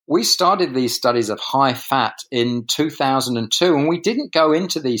we started these studies of high fat in 2002, and we didn't go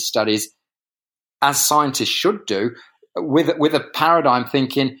into these studies as scientists should do with a paradigm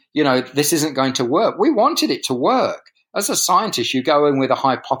thinking, this isn't going to work. We wanted it to work. As a scientist, you go in with a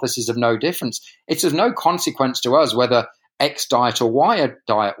hypothesis of no difference. It's of no consequence to us whether X diet or Y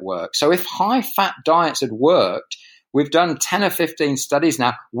diet works. So if high fat diets had worked, we've done 10 or 15 studies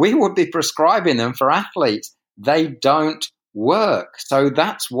now, we would be prescribing them for athletes. They don't work. So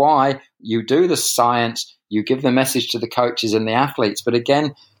that's why you do the science, you give the message to the coaches and the athletes. But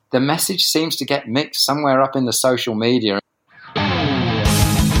again, the message seems to get mixed somewhere up in the social media.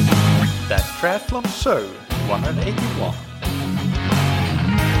 That Triathlon Show 181.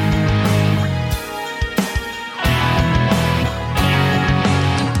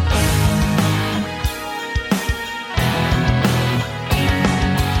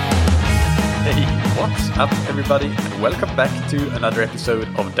 Hey, what's up everybody, and welcome back to another episode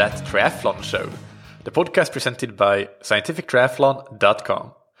of That Triathlon Show, the podcast presented by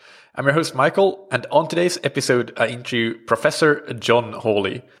scientifictriathlon.com. I'm your host Michael, and on today's episode I interview Professor John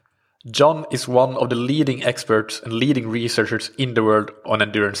Hawley. John is one of the leading experts and leading researchers in the world on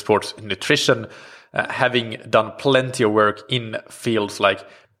endurance sports and nutrition, having done plenty of work in fields like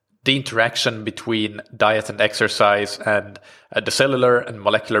the interaction between diet and exercise and the cellular and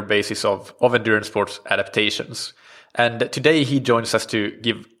molecular basis of endurance sports adaptations. And today he joins us to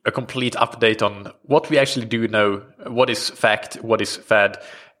give a complete update on what we actually do know, what is fact, what is fad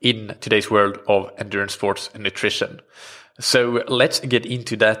in today's world of endurance sports and nutrition. So let's get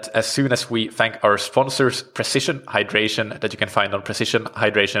into that as soon as we thank our sponsors, Precision Hydration, that you can find on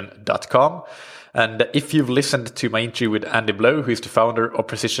precisionhydration.com. And if you've listened to my interview with Andy Blow, who is the founder of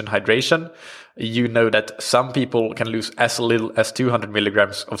Precision Hydration, you know that some people can lose as little as 200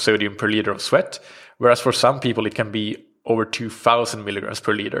 milligrams of sodium per liter of sweat, whereas for some people it can be over 2,000 milligrams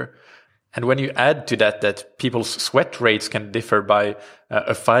per liter. And when you add to that people's sweat rates can differ by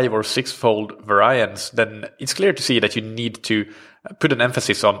a 5 or 6-fold variance, then it's clear to see that you need to put an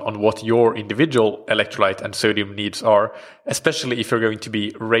emphasis on what your individual electrolyte and sodium needs are, especially if you're going to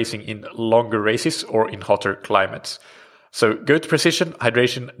be racing in longer races or in hotter climates. So go to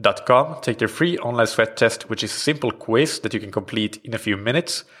precisionhydration.com, take their free online sweat test, which is a simple quiz that you can complete in a few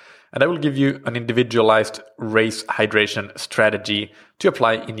minutes. And I will give you an individualized race hydration strategy to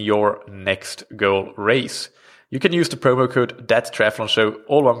apply in your next goal race. You can use the promo code THATTRIATHLONSHOW,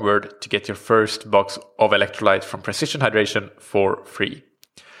 all one word, to get your first box of electrolyte from Precision Hydration for free.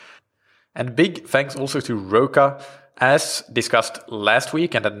 And big thanks also to Roka. As discussed last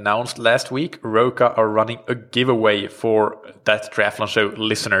week and announced last week, Roka are running a giveaway for That Triathlon Show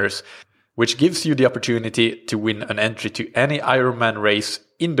listeners, which gives you the opportunity to win an entry to any Ironman race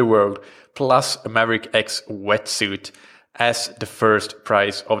in the world, plus a Maverick X wetsuit as the first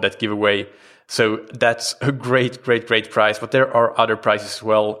prize of that giveaway. So that's a great prize, but there are other prizes as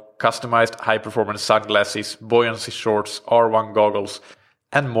well. Customized high-performance sunglasses, buoyancy shorts, R1 goggles,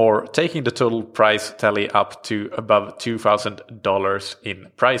 and more, taking the total prize tally up to above $2,000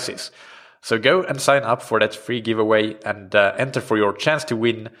 in prizes. So go and sign up for that free giveaway and enter for your chance to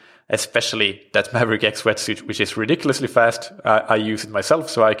win, especially that Maverick X wetsuit, which is ridiculously fast. I use it myself,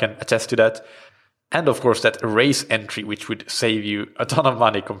 so I can attest to that. And of course, that race entry, which would save you a ton of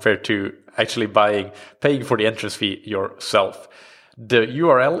money compared to actually paying for the entrance fee yourself. The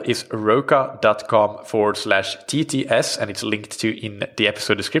URL is roka.com/TTS, and it's linked to in the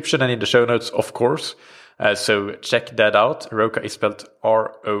episode description and in the show notes, of course. So check that out. Roka is spelled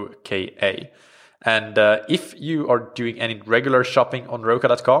ROKA. And if you are doing any regular shopping on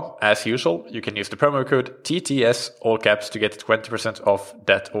Roka.com, as usual, you can use the promo code TTS, all caps, to get 20% off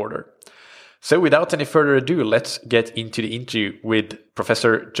that order. So without any further ado, let's get into the interview with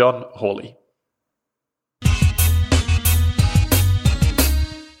Professor John Hawley.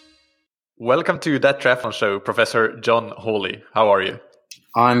 Welcome to That Triathlon Show, Professor John Hawley. How are you?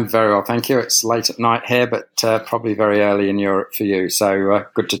 I'm very well, thank you. It's late at night here, but probably very early in Europe for you. So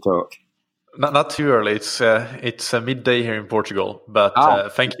good to talk. Not too early. It's midday here in Portugal, but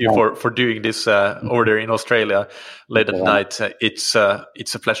thank you for doing this over there in Australia late at night. It's a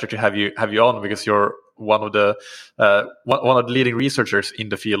pleasure to have you on, because you're one of the leading researchers in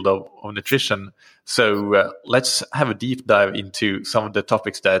the field of nutrition. So let's have a deep dive into some of the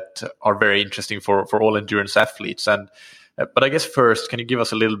topics that are very interesting for all endurance athletes. But I guess first, can you give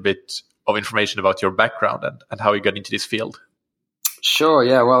us a little bit of information about your background and how you got into this field? Sure,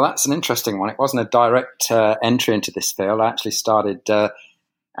 yeah. Well, that's an interesting one. It wasn't a direct entry into this field. I actually started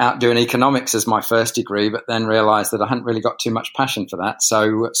out doing economics as my first degree, but then realized that I hadn't really got too much passion for that.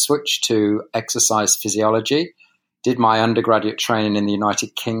 So switched to exercise physiology did my undergraduate training in the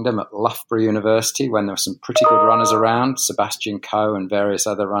United Kingdom at Loughborough University when there were some pretty good runners around, Sebastian Coe and various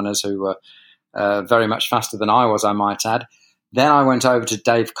other runners who were very much faster than I was, I might add. Then I went over to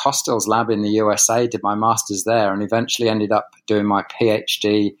Dave Costill's lab in the USA, did my master's there, and eventually ended up doing my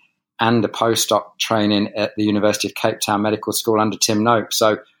PhD and a postdoc training at the University of Cape Town Medical School under Tim Noakes.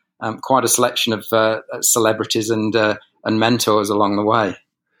 So quite a selection of celebrities and mentors along the way.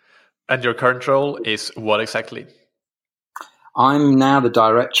 And your current role is what exactly? I'm now the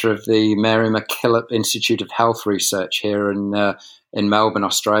director of the Mary MacKillop Institute of Health Research here in Melbourne,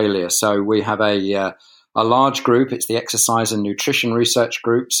 Australia. So we have a large group. It's the Exercise and Nutrition Research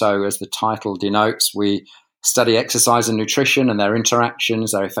Group. So as the title denotes, we study exercise and nutrition and their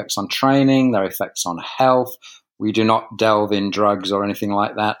interactions, their effects on training, their effects on health. We do not delve in drugs or anything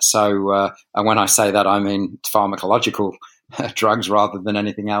like that. So and when I say that, I mean pharmacological drugs rather than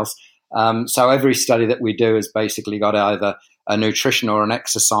anything else. So every study that we do has basically got either a nutrition or an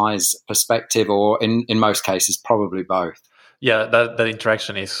exercise perspective, or in most cases, probably both. Yeah, that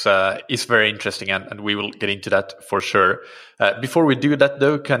interaction is very interesting, and we will get into that for sure. Before we do that,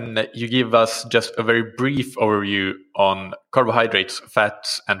 though, can you give us just a very brief overview on carbohydrates,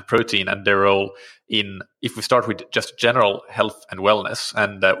 fats, and protein and their role in, if we start with just general health and wellness?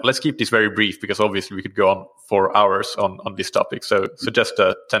 And let's keep this very brief because obviously we could go on for hours on this topic. So just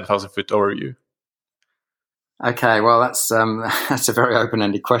a 10,000-foot overview. Okay, well, that's a very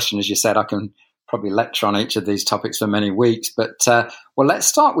open-ended question. As you said, I can probably lecture on each of these topics for many weeks. But, well, let's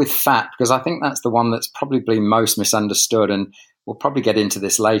start with fat, because I think that's the one that's probably most misunderstood. And we'll probably get into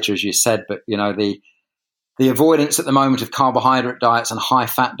this later, as you said. But, you know, the avoidance at the moment of carbohydrate diets and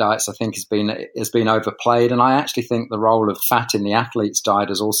high-fat diets, I think, has been overplayed. And I actually think the role of fat in the athlete's diet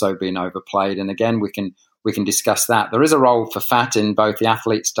has also been overplayed. And, again, we can discuss that. There is a role for fat in both the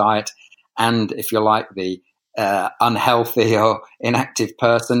athlete's diet and, if you like, the unhealthy or inactive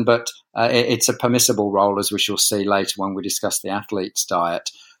person, but it's a permissible role, as we shall see later when we discuss the athlete's diet.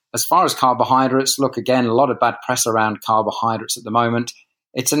 As far as carbohydrates, look, again, a lot of bad press around carbohydrates at the moment.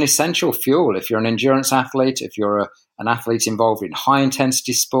 It's an essential fuel. If you're an endurance athlete, if you're an athlete involved in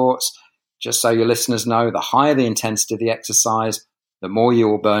high-intensity sports, just so your listeners know, the higher the intensity of the exercise, the more you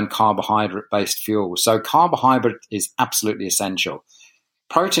will burn carbohydrate-based fuel. So carbohydrate is absolutely essential.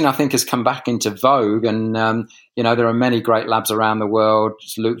 Protein, I think, has come back into vogue, and there are many great labs around the world.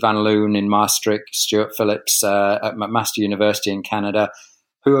 Luc Van Loon in Maastricht, Stuart Phillips at McMaster University in Canada,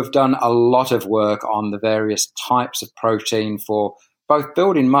 who have done a lot of work on the various types of protein for both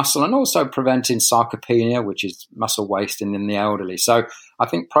building muscle and also preventing sarcopenia, which is muscle wasting in the elderly. So I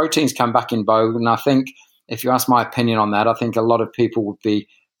think protein's come back in vogue, and I think, if you ask my opinion on that, I think a lot of people would be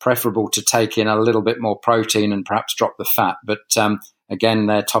preferable to take in a little bit more protein and perhaps drop the fat. But again,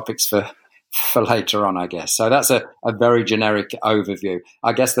 they're topics for later on, I guess. So that's a very generic overview.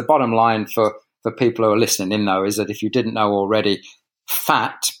 I guess the bottom line for people who are listening in, though, is that if you didn't know already,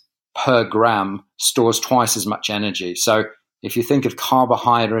 fat per gram stores twice as much energy. So if you think of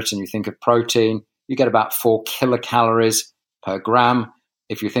carbohydrate and you think of protein, you get about 4 kilocalories per gram.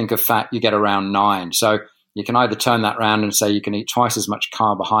 If you think of fat, you get around 9. So you can either turn that around and say you can eat twice as much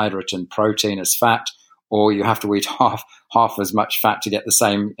carbohydrate and protein as fat, or you have to eat half as much fat to get the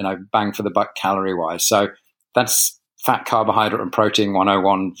same, bang for the buck calorie-wise. So that's fat, carbohydrate, and protein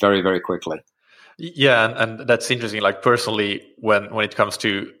 101 very, very quickly. Yeah, and that's interesting. Like personally, when it comes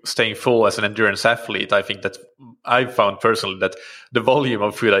to staying full as an endurance athlete, I think that I've found personally that the volume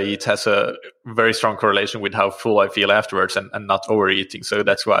of food I eat has a very strong correlation with how full I feel afterwards, and not overeating. So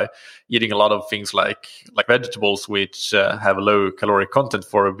that's why eating a lot of things like vegetables, which have a low caloric content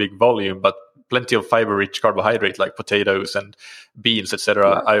for a big volume, but plenty of fiber-rich carbohydrate like potatoes and beans,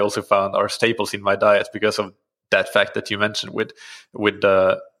 etc. I also found are staples in my diet because of that fact that you mentioned with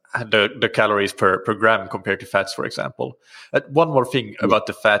the calories per gram compared to fats, for example. One more thing about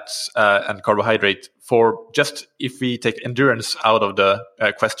the fats and carbohydrate, for just if we take endurance out of the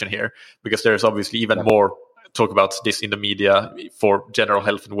question here, because there's obviously even more talk about this in the media for general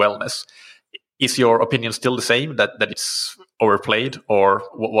health and wellness. Is your opinion still the same, that it's overplayed, or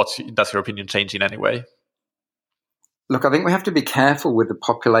does your opinion change in any way? Look, I think we have to be careful with the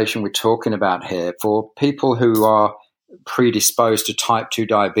population we're talking about here. For people who are predisposed to type 2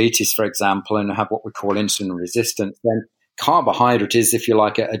 diabetes, for example, and have what we call insulin resistance, then carbohydrate is, if you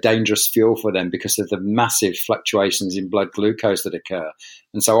like, a dangerous fuel for them because of the massive fluctuations in blood glucose that occur.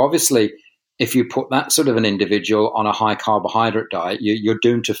 And so obviously, if you put that sort of an individual on a high carbohydrate diet, you're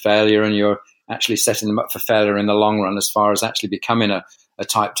doomed to failure, and you're actually setting them up for failure in the long run as far as actually becoming a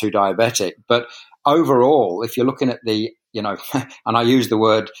type 2 diabetic. But overall, if you're looking at the, and I use the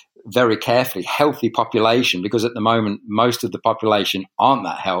word very carefully, healthy population, because at the moment, most of the population aren't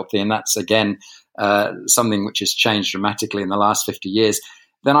that healthy. And that's, again, something which has changed dramatically in the last 50 years.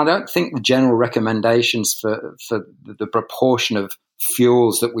 Then I don't think the general recommendations for the proportion of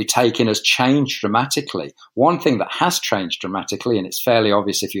fuels that we take in has changed dramatically. One thing that has changed dramatically, and it's fairly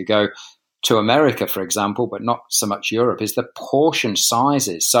obvious if you go to America, for example, but not so much Europe, is the portion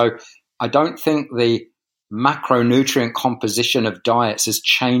sizes. So I don't think the macronutrient composition of diets has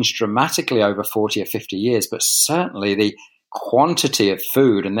changed dramatically over 40 or 50 years, but certainly the quantity of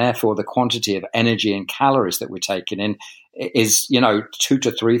food and therefore the quantity of energy and calories that we're taking in is, 2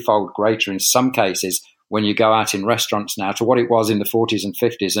 to 3-fold greater in some cases when you go out in restaurants now to what it was in the 40s and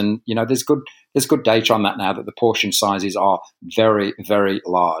 50s. And, there's good data on that now that the portion sizes are very, very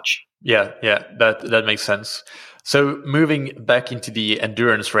large. Yeah, that makes sense. So moving back into the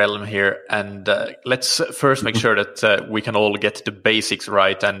endurance realm here, and let's first make sure that we can all get the basics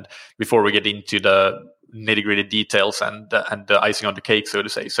right, and before we get into the nitty-gritty details and the icing on the cake, so to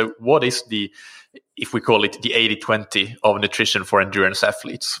say. So what is if we call it the 80-20 of nutrition for endurance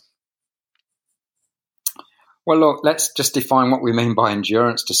athletes? Well, look, let's just define what we mean by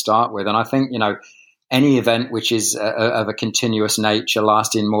endurance to start with. And I think, any event which is of a continuous nature,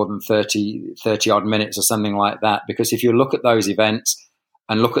 lasting more than 30 odd minutes or something like that, because if you look at those events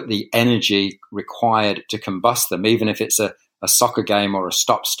and look at the energy required to combust them, even if it's a soccer game or a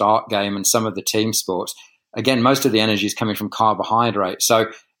stop-start game and some of the team sports, again, most of the energy is coming from carbohydrate.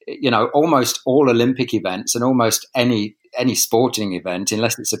 So, almost all Olympic events and almost any sporting event,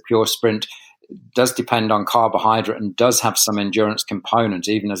 unless it's a pure sprint, does depend on carbohydrate and does have some endurance component,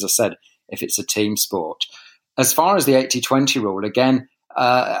 even, as I said, if it's a team sport. As far as the 80-20 rule, again,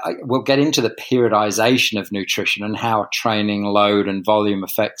 we'll get into the periodization of nutrition and how training load and volume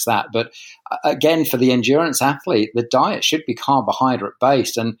affects that. But again, for the endurance athlete, the diet should be carbohydrate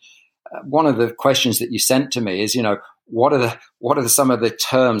based. And one of the questions that you sent to me is, what are some of the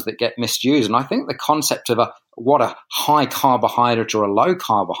terms that get misused? And I think the concept of what a high carbohydrate or a low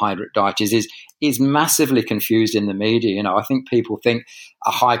carbohydrate diet is massively confused in the media. I think people think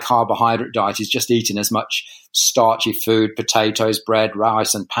a high carbohydrate diet is just eating as much starchy food, potatoes, bread,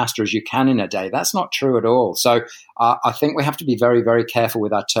 rice, and pasta as you can in a day. That's not true at all. So I think we have to be very, very careful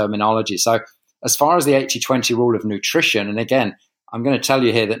with our terminology. So as far as the 80-20 rule of nutrition, and again, I'm going to tell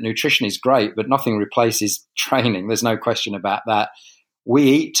you here that nutrition is great, but nothing replaces training. There's no question about that. We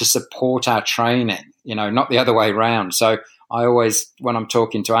eat to support our training, not the other way around. So I always, when I'm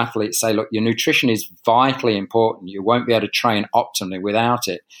talking to athletes, say, look, your nutrition is vitally important. You won't be able to train optimally without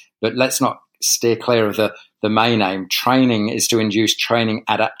it. But let's not steer clear of the main aim. Training is to induce training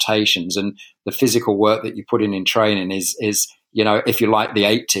adaptations, and the physical work that you put in training is if you like, the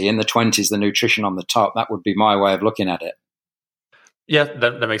 80 and the 20 is the nutrition on the top. That would be my way of looking at it. Yeah,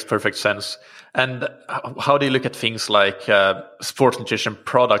 that makes perfect sense. And how do you look at things like sports nutrition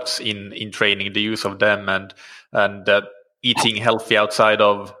products in training, the use of them, and eating healthy outside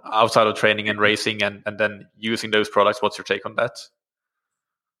of training and racing, and then using those products? What's your take on that?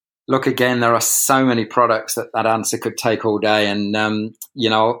 Look, again, there are so many products that answer could take all day. And,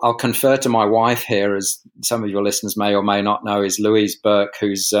 I'll confer to my wife here, as some of your listeners may or may not know, is Louise Burke,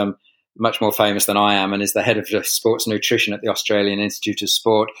 who's much more famous than I am and is the head of sports nutrition at the Australian Institute of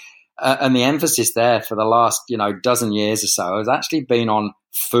Sport. And the emphasis there for the last, dozen years or so has actually been on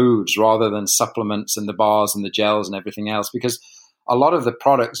foods rather than supplements and the bars and the gels and everything else, because a lot of the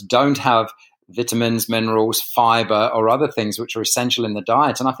products don't have vitamins, minerals, fiber, or other things which are essential in the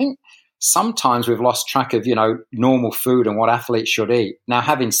diet. And I think sometimes we've lost track of, normal food and what athletes should eat. Now,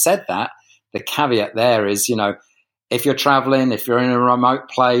 having said that, the caveat there is, if you're traveling, if you're in a remote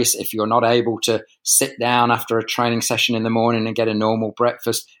place, if you're not able to sit down after a training session in the morning and get a normal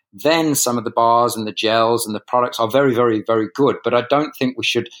breakfast, then some of the bars and the gels and the products are very, very, very good. But I don't think we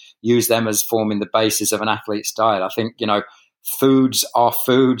should use them as forming the basis of an athlete's diet. I think, foods are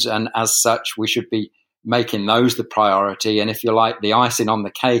foods, and as such, we should be making those the priority. And if you like, the icing on the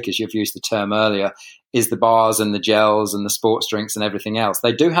cake, as you've used the term earlier, is the bars and the gels and the sports drinks and everything else.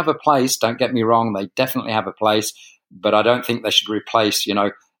 They do have a place, don't get me wrong, they definitely have a place, but I don't think they should replace,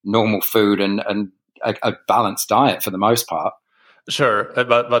 normal food and a balanced diet for the most part. Sure,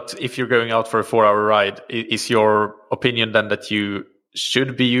 but if you're going out for a 4-hour ride, is your opinion then that you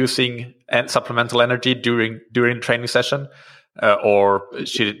should be using supplemental energy during training session, or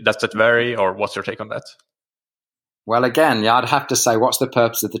does that vary, or what's your take on that? Well, again, I'd have to say, what's the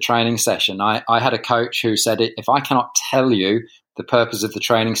purpose of the training session? I had a coach who said, if I cannot tell you the purpose of the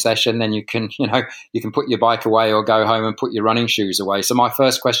training session, then you can put your bike away or go home and put your running shoes away. So my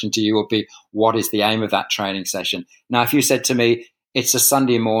first question to you will be, what is the aim of that training session? Now, if you said to me, it's a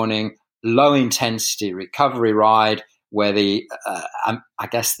Sunday morning, low intensity recovery ride where the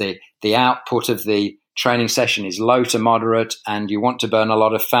output of the training session is low to moderate and you want to burn a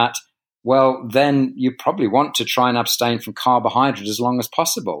lot of fat, well, then you probably want to try and abstain from carbohydrate as long as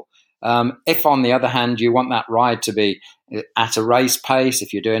possible. If, on the other hand, you want that ride to be at a race pace,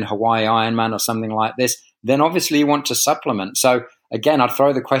 if you're doing Hawaii Ironman or something like this, then obviously you want to supplement. So again, I'd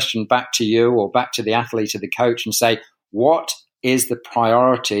throw the question back to you or back to the athlete or the coach and say, what is the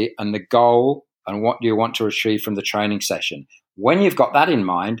priority and the goal, and what do you want to achieve from the training session? When you've got that in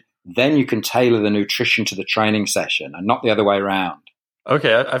mind, then you can tailor the nutrition to the training session and not the other way around.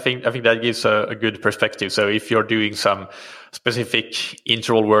 Okay, I think that gives a good perspective. So if you're doing some specific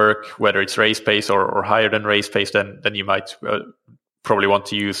interval work, whether it's race pace or higher than race pace, then you might probably want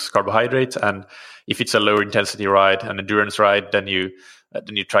to use carbohydrate. And if it's a lower intensity ride, an endurance ride, then you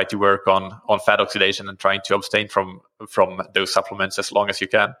try to work on fat oxidation and trying to abstain from those supplements as long as you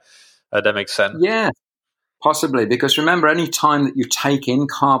can. That makes sense. Yeah, possibly, because remember, any time that you take in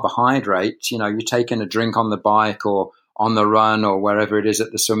carbohydrate, you take in a drink on the bike or on the run or wherever it is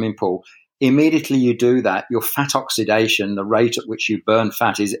at the swimming pool, immediately you do that, your fat oxidation, the rate at which you burn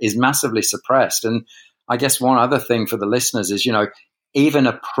fat is massively suppressed. And I guess one other thing for the listeners is, even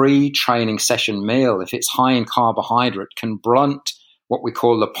a pre-training session meal, if it's high in carbohydrate, can blunt what we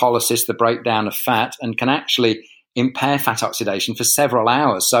call lipolysis, the breakdown of fat, and can actually impair fat oxidation for several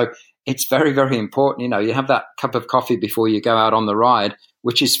hours. So it's very, very important. You have that cup of coffee before you go out on the ride,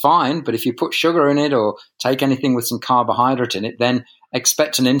 which is fine. But if you put sugar in it or take anything with some carbohydrate in it, then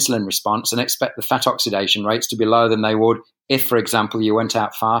expect an insulin response and expect the fat oxidation rates to be lower than they would if, for example, you went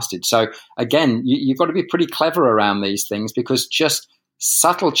out fasted. So again, you've got to be pretty clever around these things, because just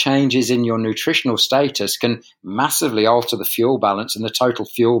subtle changes in your nutritional status can massively alter the fuel balance and the total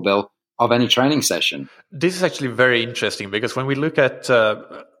fuel bill of any training session. This is actually very interesting, because when we look at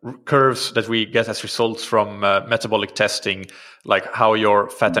curves that we get as results from metabolic testing, like how your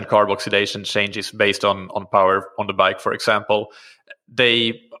fat and carb oxidation changes based on power on the bike, for example,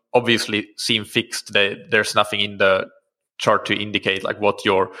 they obviously seem fixed. There's nothing in the chart to indicate like what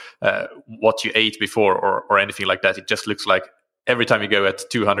you ate before or anything like that. It just looks like every time you go at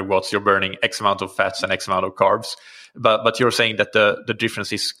 200 watts, you're burning X amount of fats and X amount of carbs. But you're saying that the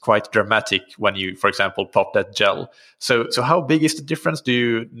difference is quite dramatic when you, for example, pop that gel. So how big is the difference? Do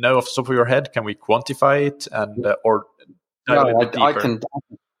you know off the top of your head? Can we quantify it? And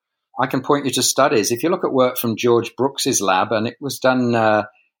I can point you to studies. If you look at work from George Brooks's lab, and it was done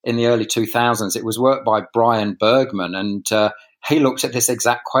in the early 2000s, it was work by Brian Bergman, and he looked at this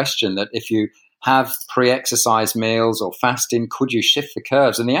exact question, that if you have pre-exercise meals or fasting, could you shift the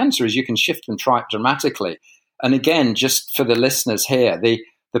curves? And the answer is you can shift them dramatically. And again, just for the listeners here, the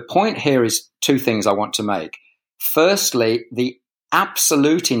point here is two things I want to make. Firstly, the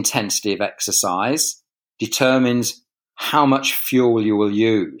absolute intensity of exercise determines how much fuel you will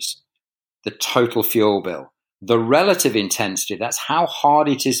use, the total fuel bill. The relative intensity, that's how hard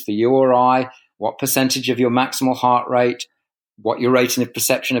it is for you or I, what percentage of your maximal heart rate, what your rating of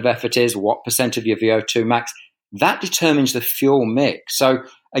perception of effort is, what percent of your VO2 max, that determines the fuel mix. So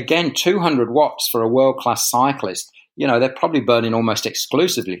again, 200 watts for a world-class cyclist, they're probably burning almost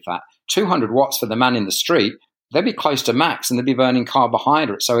exclusively fat. 200 watts for the man in the street, they'll be close to max and they'll be burning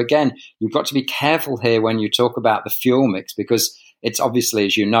carbohydrates. So again, you've got to be careful here when you talk about the fuel mix, because it's obviously,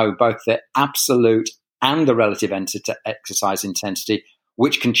 as you know, both the absolute and the relative exercise intensity,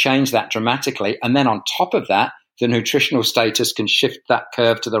 which can change that dramatically. And then on top of that, the nutritional status can shift that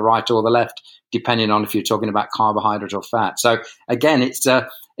curve to the right or the left, depending on if you're talking about carbohydrate or fat. So again, it's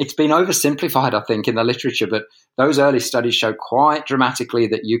been oversimplified, I think, in the literature, but those early studies show quite dramatically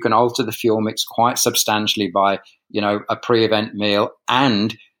that you can alter the fuel mix quite substantially by, a pre-event meal.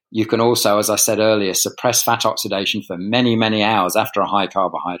 And you can also, as I said earlier, suppress fat oxidation for many, many hours after a high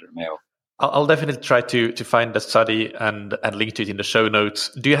carbohydrate meal. I'll definitely try to find the study and link to it in the show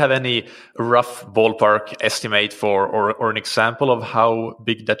notes. Do you have any rough ballpark estimate for or an example of how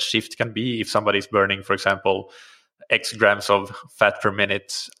big that shift can be if somebody's burning, for example, X grams of fat per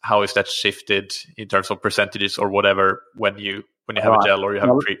minute? How is that shifted in terms of percentages or whatever when you have a gel or you have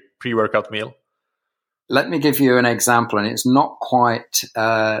a pre-workout meal? Let me give you an example, and it's not quite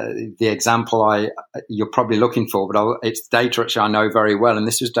the example you're probably looking for, but it's data which I know very well. And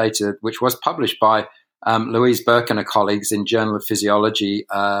this was data which was published by Louise Burke and her colleagues in Journal of Physiology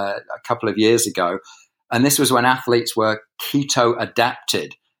a couple of years ago. And this was when athletes were keto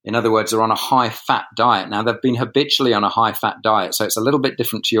adapted. In other words, they're on a high-fat diet. Now, they've been habitually on a high-fat diet, so it's a little bit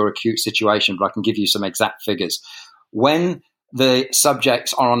different to your acute situation, but I can give you some exact figures. When the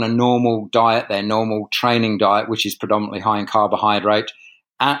subjects are on a normal diet, their normal training diet, which is predominantly high in carbohydrate,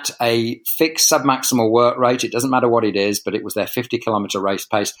 at a fixed submaximal work rate, it doesn't matter what it is, but it was their 50-kilometer race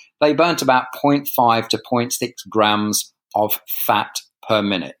pace, they burnt about 0.5 to 0.6 grams of fat per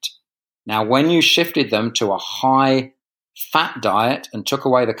minute. Now, when you shifted them to a high fat diet and took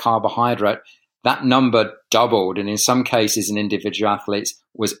away the carbohydrate, that number doubled, and in some cases in individual athletes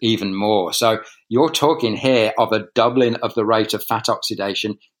was even more. So you're talking here of a doubling of the rate of fat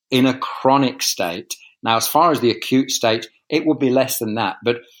oxidation in a chronic state. Now, as far as the acute state, it would be less than that.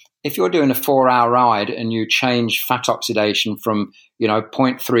 But if you're doing a 4-hour ride and you change fat oxidation from,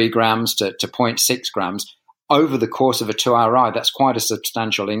 0.3 grams to 0.6 grams over the course of a 2-hour ride, that's quite a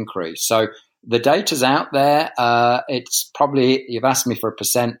substantial increase. So the data's out there. It's probably, you've asked me for a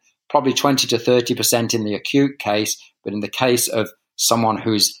percent, probably 20 to 30% in the acute case. But in the case of someone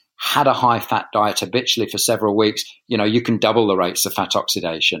who's had a high fat diet habitually for several weeks, you can double the rates of fat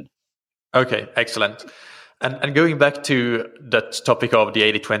oxidation. Okay, excellent. And going back to that topic of the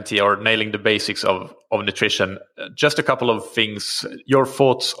 80-20 or nailing the basics of nutrition, just a couple of things, your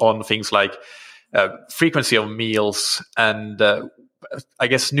thoughts on things like frequency of meals and I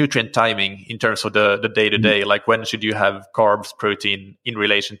guess nutrient timing in terms of the day-to-day, like when should you have carbs, protein in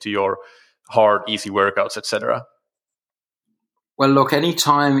relation to your hard, easy workouts, etc.? Well, look,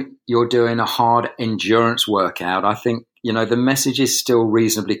 anytime you're doing a hard endurance workout, I think, the message is still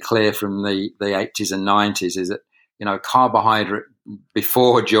reasonably clear from the 80s and 90s is that, carbohydrate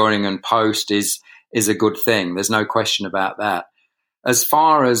before, during and post is a good thing. There's no question about that. As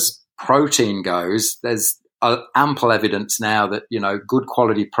far as protein goes, there's ample evidence now that, good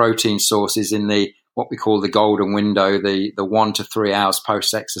quality protein sources in what we call the golden window, the 1 to 3 hours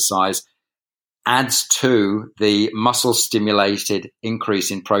post-exercise, adds to the muscle-stimulated increase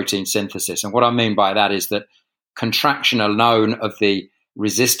in protein synthesis. And what I mean by that is that contraction alone of the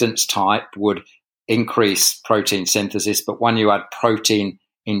resistance type would increase protein synthesis, but when you add protein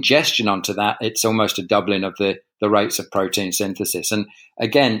ingestion onto that, it's almost a doubling of the rates of protein synthesis. And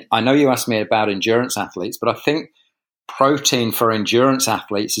again, I know you asked me about endurance athletes, but I think protein for endurance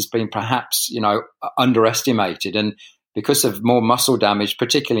athletes has been perhaps, underestimated. And because of more muscle damage,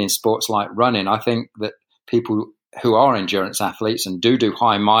 particularly in sports like running, I think that people who are endurance athletes and do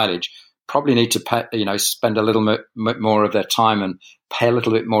high mileage probably need to spend a little bit more of their time and pay a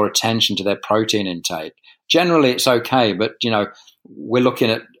little bit more attention to their protein intake. Generally, it's okay, but we're looking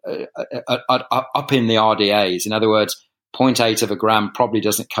at up in the RDAs. In other words, 0.8 of a gram probably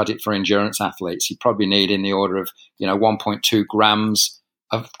doesn't cut it for endurance athletes. You probably need in the order of 1.2 grams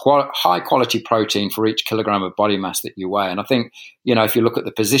of high quality protein for each kilogram of body mass that you weigh. And I think if you look at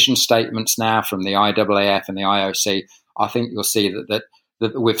the position statements now from the IAAF and the IOC, I think you'll see that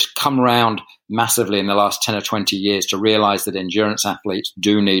we've come around massively in the last 10 or 20 years to realize that endurance athletes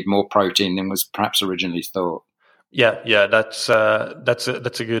do need more protein than was perhaps originally thought. Yeah, that's a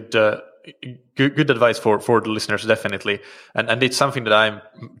good advice for the listeners, definitely. And it's something that I'm,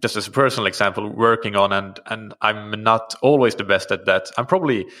 just as a personal example, working on, and I'm not always the best at that. I'm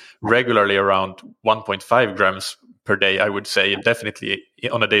probably regularly around 1.5 grams per day, I would say, definitely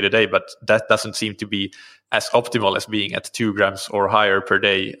on a day-to-day, but that doesn't seem to be as optimal as being at 2 grams or higher per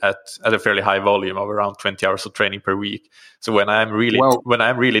day at a fairly high volume of around 20 hours of training per week. So when I'm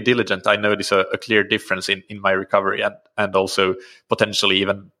really diligent, I notice a clear difference in my recovery and also potentially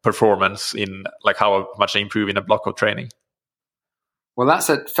even performance in like how much I improve in a block of training. Well, that's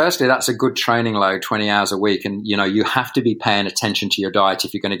a good training load, 20 hours a week. And, you have to be paying attention to your diet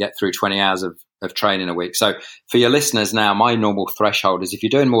if you're going to get through 20 hours of training a week. So for your listeners now, my normal threshold is if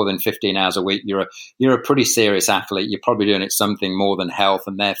you're doing more than 15 hours a week, you're a pretty serious athlete. You're probably doing it something more than health.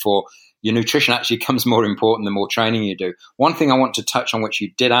 And therefore your nutrition actually becomes more important the more training you do. One thing I want to touch on, which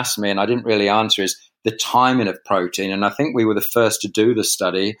you did ask me and I didn't really answer, is the timing of protein. And I think we were the first to do the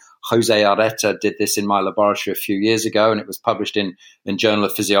study. Jose Areta did this in my laboratory a few years ago, and it was published in Journal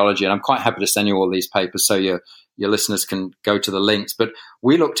of Physiology. And I'm quite happy to send you all these papers so your listeners can go to the links. But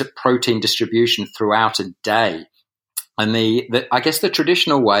we looked at protein distribution throughout a day. And I guess the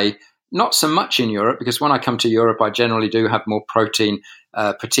traditional way, not so much in Europe, because when I come to Europe, I generally do have more protein,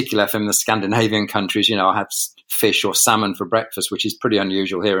 particularly from the Scandinavian countries. I have fish or salmon for breakfast, which is pretty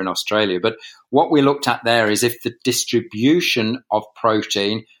unusual here in Australia. But what we looked at there is if the distribution of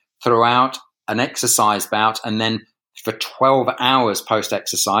protein throughout an exercise bout and then for 12 hours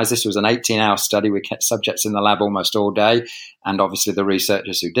post-exercise, this was an 18-hour study. We kept subjects in the lab almost all day, and obviously the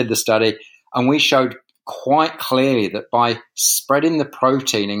researchers who did the study. And we showed quite clearly that by spreading the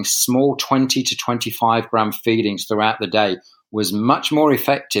protein in small 20 to 25 gram feedings throughout the day was much more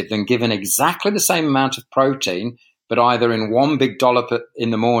effective than giving exactly the same amount of protein but either in one big dollop in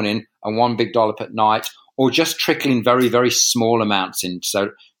the morning and one big dollop at night, or just trickling very, very small amounts in.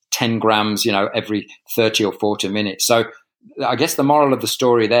 So 10 grams, every 30 or 40 minutes. So I guess the moral of the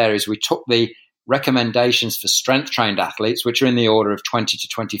story there is we took the recommendations for strength-trained athletes, which are in the order of 20 to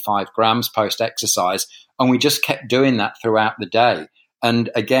 25 grams post-exercise, and we just kept doing that throughout the day. And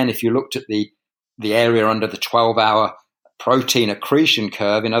again, if you looked at the area under the 12-hour protein accretion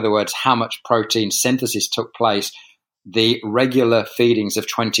curve, in other words, how much protein synthesis took place, the regular feedings of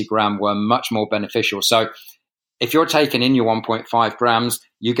 20 gram were much more beneficial. So if you're taking in your 1.5 grams,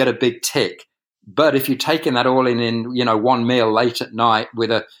 you get a big tick. But if you're taking that all in one meal late at night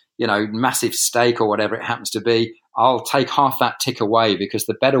with a massive steak or whatever it happens to be, I'll take half that tick away, because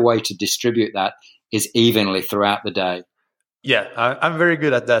the better way to distribute that is evenly throughout the day. Yeah, I'm very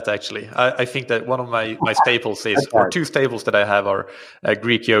good at that, actually. I think that one of my staples is, or two staples that I have are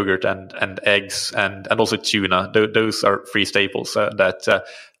Greek yogurt and eggs and also tuna. Those are three staples that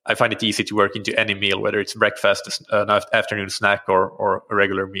I find it easy to work into any meal, whether it's breakfast, an afternoon snack, or a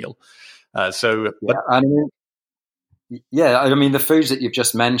regular meal. The foods that you've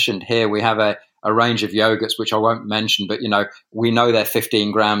just mentioned here, we have a range of yogurts, which I won't mention, but, we know they're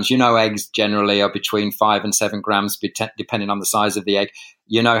 15 grams. Eggs generally are between 5 and 7 grams, depending on the size of the egg.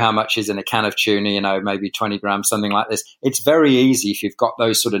 You know how much is in a can of tuna, maybe 20 grams, something like this. It's very easy if you've got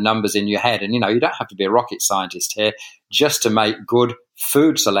those sort of numbers in your head. And, you don't have to be a rocket scientist here just to make good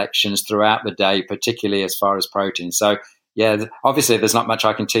food selections throughout the day, particularly as far as protein. So, yeah, obviously there's not much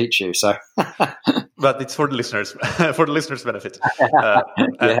I can teach you. So, but it's for the listeners, benefit.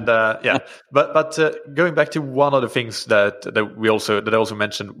 But going back to one of the things that I also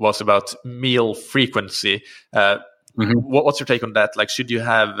mentioned was about meal frequency. What's your take on that? Like, should you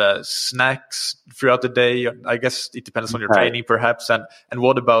have snacks throughout the day? I guess it depends on your training, perhaps. And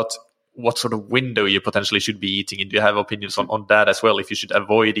what about what sort of window you potentially should be eating? And do you have opinions on that as well? If you should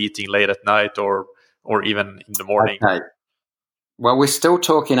avoid eating late at night or even in the morning? Okay. Well, we're still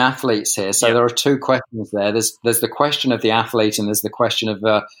talking athletes here, so there are two questions there. There's the question of the athlete, and there's the question of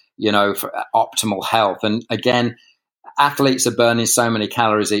for optimal health. And again, athletes are burning so many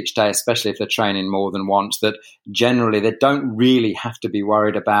calories each day, especially if they're training more than once, that generally they don't really have to be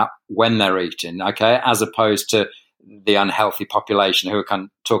worried about when they're eating, okay, as opposed to the unhealthy population, who I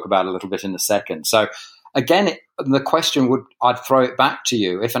can talk about a little bit in a second. So again, the question I'd throw it back to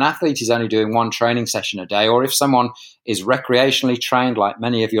you. If an athlete is only doing one training session a day, or if someone is recreationally trained, like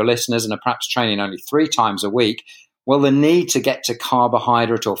many of your listeners, and are perhaps training only 3 times a week, well, the need to get to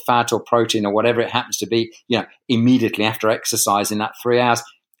carbohydrate or fat or protein or whatever it happens to be, immediately after exercise in that 3 hours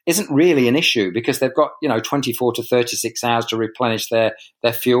isn't really an issue, because they've got, 24 to 36 hours to replenish their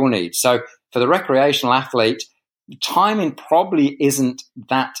fuel needs. So for the recreational athlete, timing probably isn't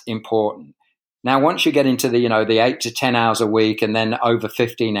that important. Now, once you get into the 8 to 10 hours a week and then over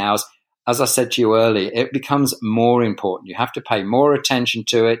 15 hours, as I said to you earlier, it becomes more important. You have to pay more attention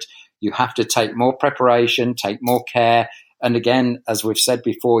to it. You have to take more preparation, take more care. And again, as we've said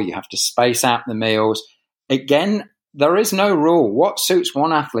before, you have to space out the meals. Again, there is no rule. What suits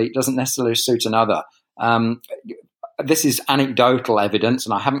one athlete doesn't necessarily suit another. This is anecdotal evidence,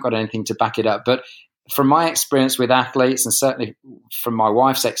 and I haven't got anything to back it up. But from my experience with athletes, and certainly from my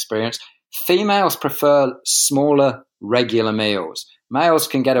wife's experience, females prefer smaller, regular meals. Males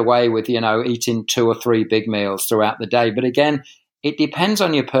can get away with, eating 2 or 3 big meals throughout the day. But again, it depends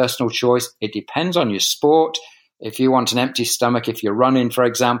on your personal choice. It depends on your sport. If you want an empty stomach, if you're running, for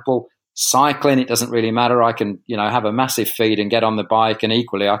example, cycling, it doesn't really matter. I can, have a massive feed and get on the bike, and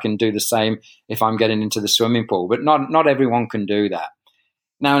equally I can do the same if I'm getting into the swimming pool. But not everyone can do that.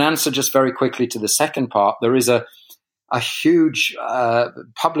 Now, in answer just very quickly to the second part, there is a huge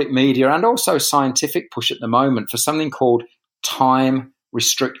public media and also scientific push at the moment for something called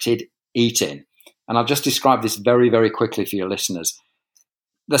time-restricted eating. And I'll just describe this very, very quickly for your listeners.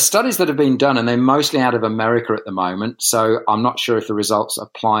 The studies that have been done, and they're mostly out of America at the moment, so I'm not sure if the results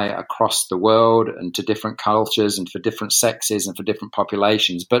apply across the world and to different cultures and for different sexes and for different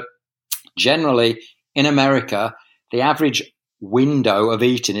populations. But generally, in America, the average window of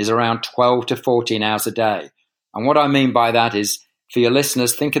eating is around 12 to 14 hours a day. And what I mean by that is, for your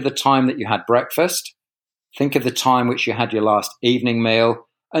listeners, think of the time that you had breakfast, think of the time which you had your last evening meal,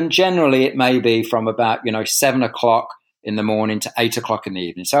 and generally it may be from about 7 o'clock in the morning to 8 o'clock in the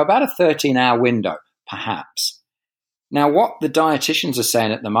evening. So about a 13-hour window, perhaps. Now, what the dietitians are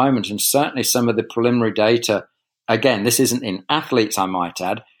saying at the moment, and certainly some of the preliminary data, again, this isn't in athletes, I might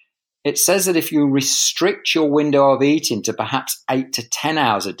add, it says that if you restrict your window of eating to perhaps 8 to 10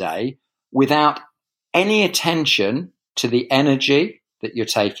 hours a day without any attention to the energy that you're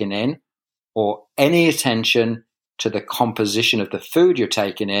taking in or any attention to the composition of the food you're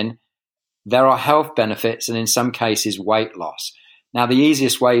taking in, there are health benefits and in some cases weight loss. Now, the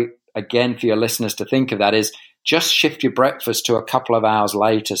easiest way, again, for your listeners to think of that is just shift your breakfast to a couple of hours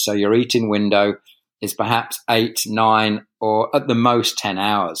later. So your eating window is perhaps 8, 9, or at the most 10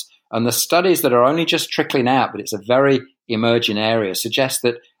 hours. And the studies that are only just trickling out, but it's a very emerging area, suggest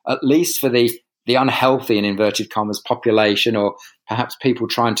that at least for the unhealthy, in inverted commas, population, or perhaps people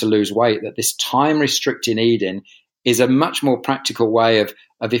trying to lose weight, that this time-restricting eating is a much more practical way of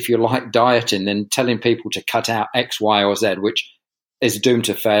if you like, dieting than telling people to cut out X, Y, or Z, which is doomed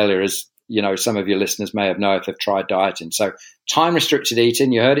to failure, as you know, some of your listeners may have known if they've tried dieting. So time-restricted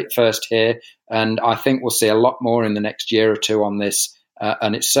eating, you heard it first here, and I think we'll see a lot more in the next year or two on this,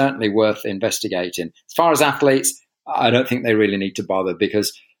 and it's certainly worth investigating. As far as athletes, I don't think they really need to bother,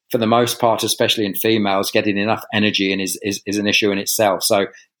 because for the most part, especially in females, getting enough energy in is an issue in itself. So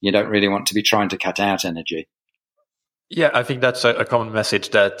you don't really want to be trying to cut out energy. Yeah, I think that's a common message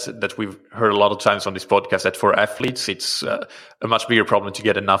that we've heard a lot of times on this podcast, that for athletes, it's a much bigger problem to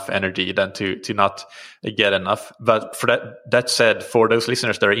get enough energy than to not get enough. But for that said, for those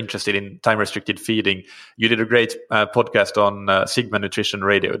listeners that are interested in time-restricted feeding, you did a great podcast on Sigma Nutrition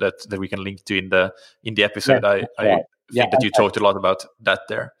Radio that we can link to in the episode. Yeah, I think that you talked a lot about that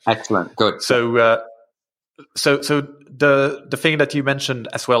there. Excellent. Good. So the thing that you mentioned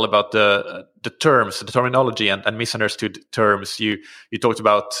as well about the terms, the terminology and misunderstood terms, you talked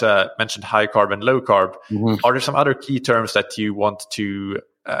about, mentioned high carb and low carb. Mm-hmm. Are there some other key terms that you want to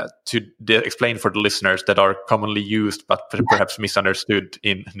explain for the listeners that are commonly used but perhaps misunderstood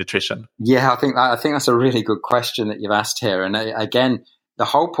in nutrition? Yeah, I think that's a really good question that you've asked here. And again, the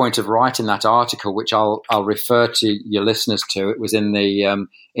whole point of writing that article, which I'll refer to your listeners to, it was in the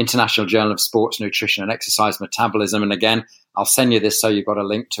International Journal of Sports Nutrition and Exercise Metabolism. And again, I'll send you this so you've got a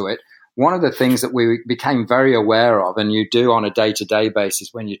link to it. One of the things that we became very aware of, and you do on a day-to-day basis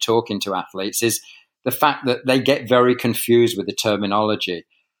when you're talking to athletes, is the fact that they get very confused with the terminology.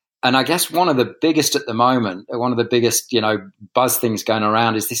 And I guess one of the biggest at the moment, one of the biggest, buzz things going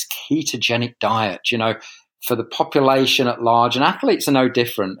around is this ketogenic diet, for the population at large, and athletes are no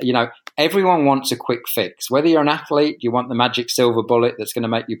different. Everyone wants a quick fix. Whether you're an athlete, you want the magic silver bullet that's going to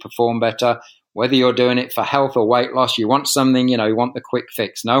make you perform better. Whether you're doing it for health or weight loss, you want something, you want the quick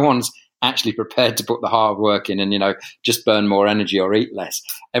fix. No one's actually prepared to put the hard work in and, just burn more energy or eat less.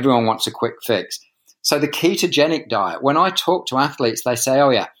 Everyone wants a quick fix. So the ketogenic diet, when I talk to athletes, they say, oh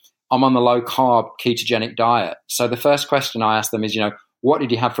yeah, I'm on the low carb ketogenic diet. So the first question I ask them is, what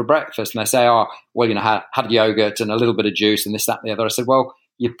did you have for breakfast? And they say, oh, well, had yogurt and a little bit of juice and this, that, and the other. I said, well,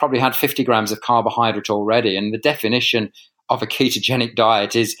 you've probably had 50 grams of carbohydrate already. And the definition of a ketogenic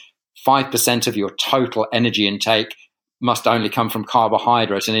diet is 5% of your total energy intake must only come from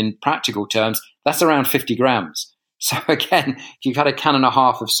carbohydrate. And in practical terms, that's around 50 grams. So again, if you've had a can and a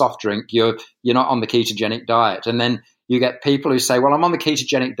half of soft drink, you're not on the ketogenic diet. And then you get people who say, well, I'm on the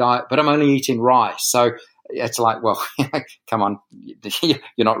ketogenic diet, but I'm only eating rice. So it's like, well, come on, you're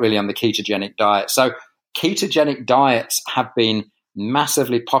not really on the ketogenic diet. So ketogenic diets have been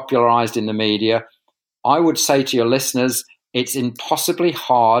massively popularized in the media. I would say to your listeners, it's impossibly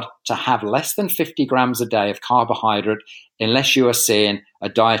hard to have less than 50 grams a day of carbohydrate unless you are seeing a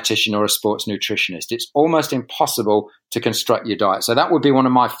dietitian or a sports nutritionist. It's almost impossible to construct your diet. So that would be one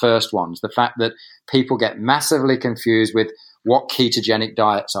of my first ones, the fact that people get massively confused with what ketogenic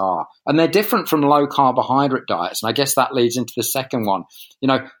diets are. And they're different from low carbohydrate diets. And I guess that leads into the second one.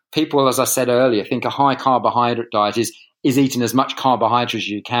 People, as I said earlier, think a high carbohydrate diet is eating as much carbohydrate as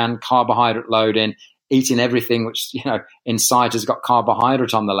you can, carbohydrate loading, eating everything which, inside has got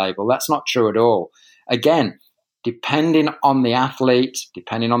carbohydrate on the label. That's not true at all. Again, depending on the athlete,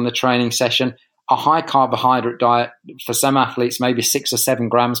 depending on the training session, a high carbohydrate diet for some athletes, maybe 6 or 7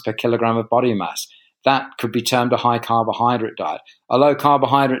 grams per kilogram of body mass. That could be termed a high carbohydrate diet. A low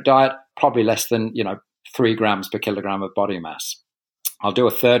carbohydrate diet, probably less than, 3 grams per kilogram of body mass. I'll do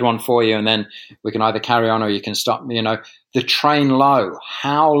a third one for you and then we can either carry on or you can stop me. The train low.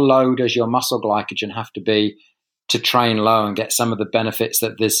 How low does your muscle glycogen have to be to train low and get some of the benefits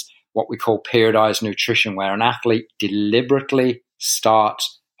that this, what we call periodized nutrition, where an athlete deliberately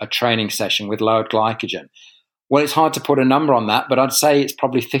starts a training session with lowered glycogen? Well, it's hard to put a number on that, but I'd say it's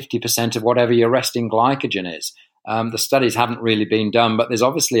probably 50% of whatever your resting glycogen is. The studies haven't really been done, but there's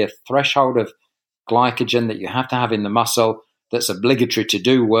obviously a threshold of glycogen that you have to have in the muscle that's obligatory to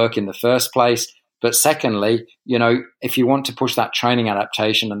do work in the first place. But secondly, if you want to push that training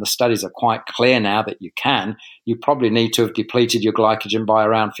adaptation, and the studies are quite clear now that you can, you probably need to have depleted your glycogen by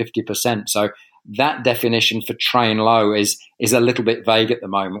around 50%. So that definition for train low is a little bit vague at the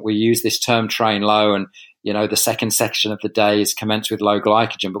moment. We use this term train low and, the second section of the day is commenced with low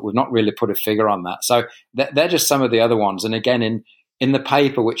glycogen, but we've not really put a figure on that. So they're just some of the other ones. And again, in the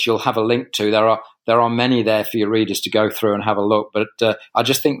paper, which you'll have a link to, there are many there for your readers to go through and have a look. But I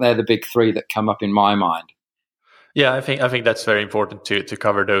just think they're the big three that come up in my mind. Yeah, I think that's very important to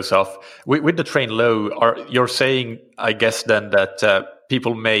cover those off. With the train low, you're saying, I guess, then that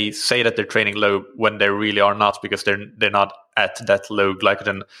people may say that they're training low when they really are not, because they're not at that low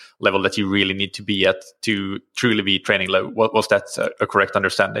glycogen level that you really need to be at to truly be training low. Was that a correct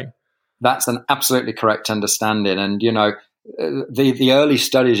understanding? That's an absolutely correct understanding. And, the early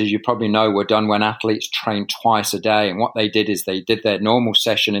studies, as you probably know, were done when athletes trained twice a day. And what they did is they did their normal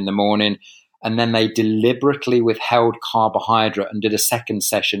session in the morning, and then they deliberately withheld carbohydrate and did a second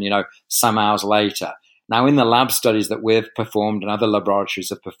session, some hours later. Now, in the lab studies that we've performed and other laboratories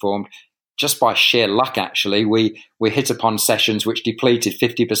have performed, just by sheer luck, actually, we hit upon sessions which depleted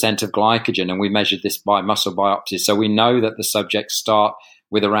 50% of glycogen, and we measured this by muscle biopsies. So we know that the subjects start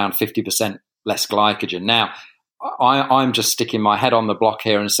with around 50% less glycogen. Now, I'm just sticking my head on the block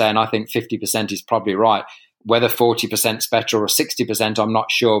here and saying I think 50% is probably right. Whether 40% is better or 60%, I'm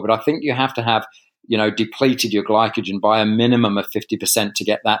not sure. But I think you have to have, depleted your glycogen by a minimum of 50% to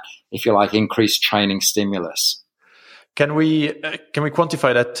get that, if you like, increased training stimulus. Can we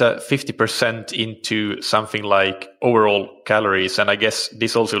quantify that 50% into something like overall calories? And I guess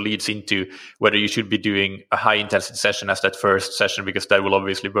this also leads into whether you should be doing a high intensity session as that first session, because that will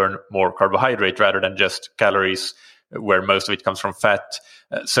obviously burn more carbohydrate rather than just calories, where most of it comes from fat.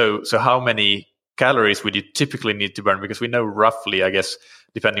 So how many calories would you typically need to burn? Because we know roughly, I guess,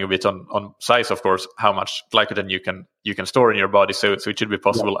 depending a bit on size, of course, how much glycogen you can store in your body. So it should be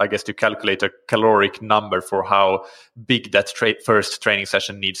possible, I guess, to calculate a caloric number for how big that first training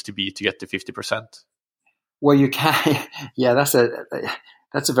session needs to be to get to 50%. Well, you can. Yeah, that's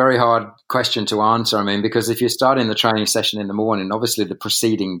a very hard question to answer. I mean, because if you're starting the training session in the morning, obviously the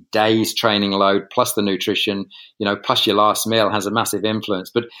preceding day's training load plus the nutrition, plus your last meal has a massive influence.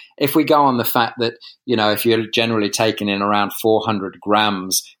 But if we go on the fact that, if you're generally taking in around 400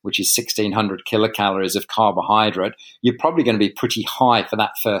 grams, which is 1,600 kilocalories of carbohydrate, you're probably going to be pretty high for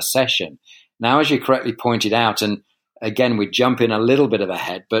that first session. Now, as you correctly pointed out, and again, we jump in a little bit of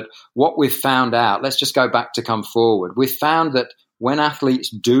ahead, but what we've found out, let's just go back to come forward. We've found that when athletes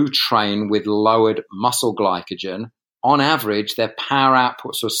do train with lowered muscle glycogen, on average, their power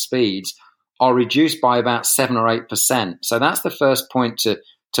outputs or speeds are reduced by about 7 or 8%. So that's the first point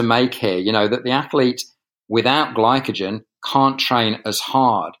to make here, that the athlete without glycogen can't train as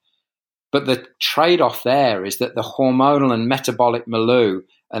hard. But the trade-off there is that the hormonal and metabolic milieu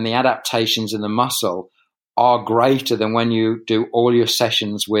and the adaptations in the muscle are greater than when you do all your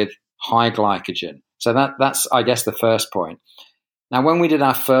sessions with high glycogen. So that's, I guess, the first point. Now, when we did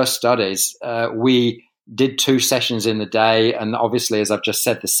our first studies, we did 2 sessions in the day. And obviously, as I've just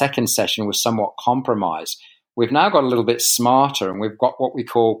said, the second session was somewhat compromised. We've now got a little bit smarter, and we've got what we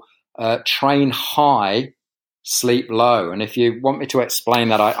call train high, sleep low. And if you want me to explain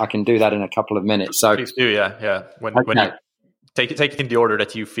that, I can do that in a couple of minutes. So please do, yeah. When you take it in the order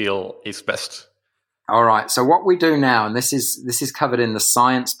that you feel is best. All right. So what we do now, and this is covered in the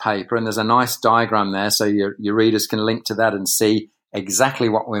science paper, and there's a nice diagram there, so your readers can link to that and see exactly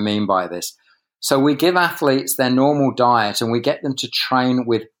what we mean by this. So we give athletes their normal diet, and we get them to train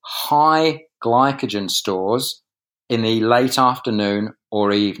with high glycogen stores in the late afternoon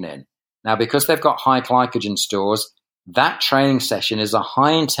or evening. Now, because they've got high glycogen stores, that training session is a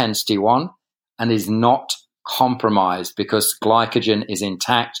high intensity one and is not compromised because glycogen is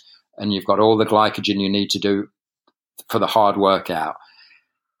intact and you've got all the glycogen you need to do for the hard workout.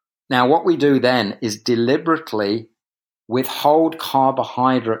 Now, what we do then is deliberately withhold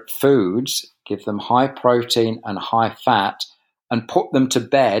carbohydrate foods, give them high protein and high fat, and put them to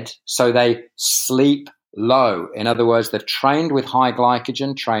bed so they sleep low. In other words, they've trained with high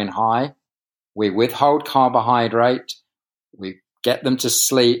glycogen, train high. We withhold carbohydrate. We get them to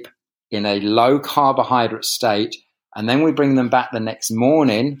sleep in a low carbohydrate state, and then we bring them back the next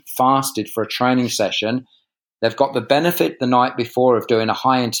morning, fasted for a training session. They've got the benefit the night before of doing a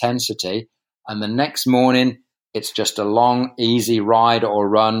high intensity, and the next morning, it's just a long, easy ride or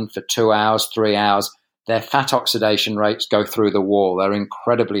run for 2 hours, 3 hours. Their fat oxidation rates go through the wall. They're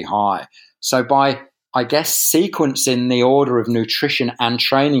incredibly high. So by, I guess, sequencing the order of nutrition and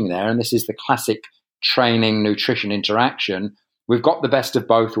training there, and this is the classic training-nutrition interaction, we've got the best of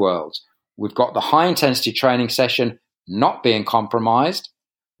both worlds. We've got the high-intensity training session not being compromised.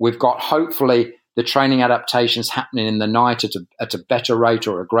 We've got, hopefully, the training adaptations happening in the night at a better rate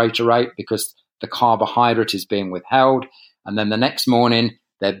or a greater rate because the carbohydrate is being withheld. And then the next morning,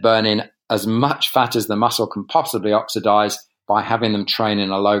 they're burning as much fat as the muscle can possibly oxidize by having them train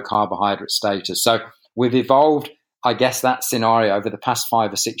in a low carbohydrate status. So we've evolved, I guess, that scenario over the past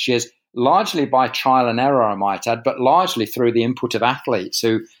 5 or 6 years, largely by trial and error, I might add, but largely through the input of athletes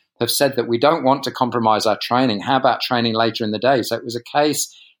who have said that we don't want to compromise our training. How about training later in the day? So it was a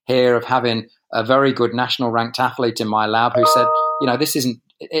case here of having a very good national ranked athlete in my lab who said, this isn't,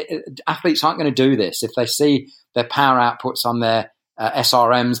 athletes aren't going to do this. If they see their power outputs on their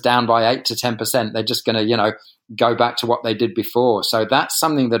SRMs down by 8 to 10%, they're just going to, go back to what they did before. So that's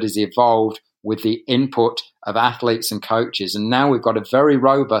something that has evolved with the input of athletes and coaches. And now we've got a very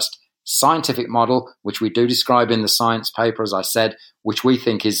robust scientific model, which we do describe in the science paper, as I said, which we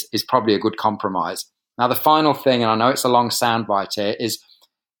think is probably a good compromise. Now, the final thing, and I know it's a long soundbite here, is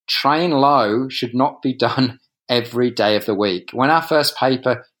train low should not be done every day of the week. When our first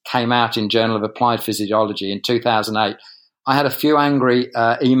paper came out in Journal of Applied Physiology in 2008, I had a few angry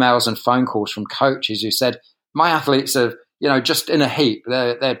emails and phone calls from coaches who said, my athletes are, just in a heap.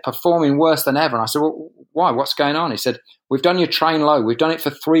 They're performing worse than ever. And I said, well, why? What's going on? He said, we've done your train low. We've done it for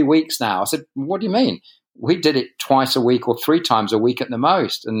 3 weeks now. I said, what do you mean? We did it twice a week or 3 times a week at the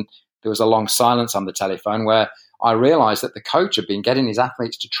most. And there was a long silence on the telephone where I realized that the coach had been getting his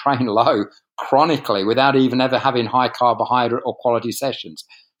athletes to train low chronically without even ever having high carbohydrate or quality sessions.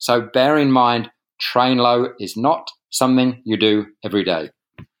 So bear in mind, train low is not something you do every day.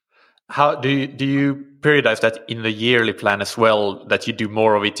 How do you periodize that in the yearly plan as well, that you do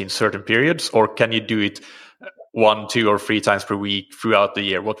more of it in certain periods, or can you do it 1, 2, or 3 times per week throughout the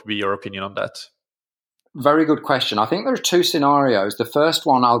year? What would be your opinion on that? Very good question. I think there are 2 scenarios. The first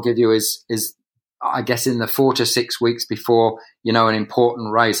one I'll give you is I guess in the 4 to 6 weeks before, an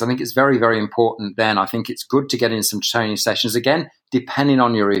important race. I think it's very, very important then. I think it's good to get in some training sessions, again, depending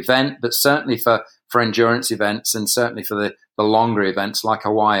on your event, but certainly for endurance events and certainly for the longer events like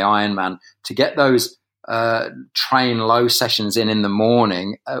Hawaii Ironman, to get those train low sessions in the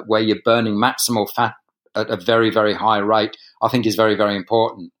morning where you're burning maximal fat at a very, very high rate, I think is very, very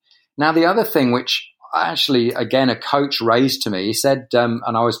important. Now, the other thing which actually, again, a coach raised to me, he said, and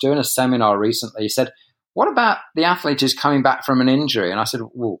I was doing a seminar recently, he said, what about the athlete who's coming back from an injury? And I said,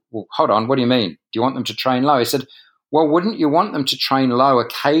 well, hold on, what do you mean? Do you want them to train low? He said, well, wouldn't you want them to train low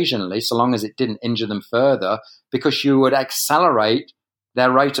occasionally, so long as it didn't injure them further, because you would accelerate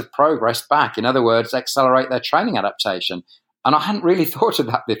their rate of progress back. In other words, accelerate their training adaptation. And I hadn't really thought of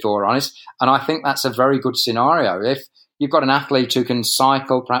that before, honest. And I think that's a very good scenario. If you've got an athlete who can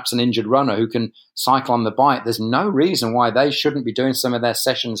cycle, perhaps an injured runner who can cycle on the bike, there's no reason why they shouldn't be doing some of their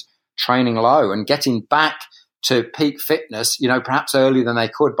sessions training low and getting back to peak fitness, perhaps earlier than they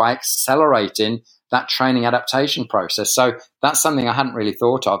could by accelerating that training adaptation process. So that's something I hadn't really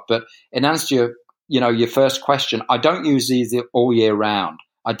thought of. But in answer to your first question, I don't use these all year round.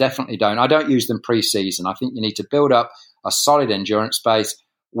 I definitely don't. I don't use them pre-season. I think you need to build up a solid endurance base.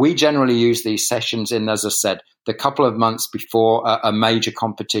 We generally use these sessions in, as I said, the couple of months before a major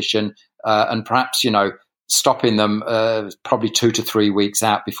competition, and perhaps, stopping them probably 2 to 3 weeks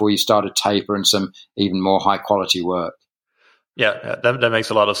out before you start a taper and some even more high quality work. Yeah, that makes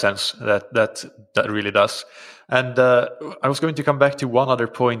a lot of sense. That really does. And I was going to come back to one other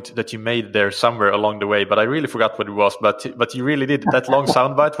point that you made there somewhere along the way, but I really forgot what it was. But you really did. That long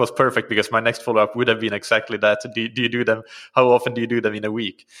soundbite was perfect, because my next follow-up would have been exactly that. Do you do them? How often do you do them in a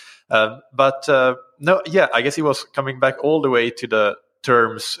week? No, yeah, I guess it was coming back all the way to the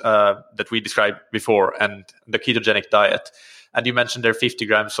terms that we described before and the ketogenic diet. And you mentioned there 50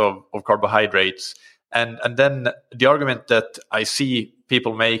 grams of carbohydrates. And then the argument that I see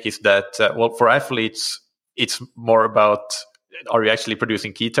people make is that, for athletes, it's more about, are you actually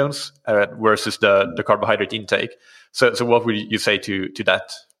producing ketones versus the carbohydrate intake? So what would you say to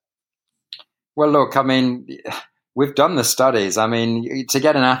that? Well, look, I mean, we've done the studies. I mean, to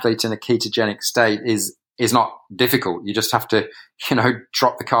get an athlete in a ketogenic state is not difficult. You just have to,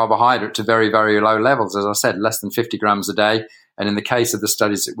 drop the carbohydrate to very, very low levels. As I said, less than 50 grams a day. And in the case of the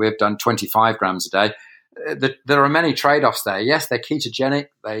studies that we've done, 25 grams a day. There are many trade-offs there. Yes, they're ketogenic.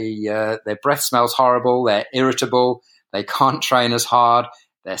 Their breath smells horrible. They're irritable. They can't train as hard.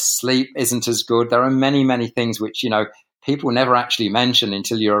 Their sleep isn't as good. There are many, many things which, people never actually mention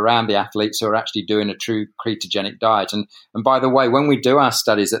until you're around the athletes who are actually doing a true ketogenic diet. And by the way, when we do our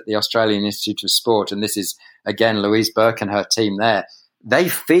studies at the Australian Institute of Sport, and this is, again, Louise Burke and her team there, they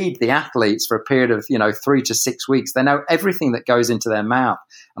feed the athletes for a period of, 3 to 6 weeks. They know everything that goes into their mouth.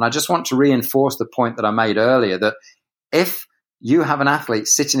 And I just want to reinforce the point that I made earlier, that if you have an athlete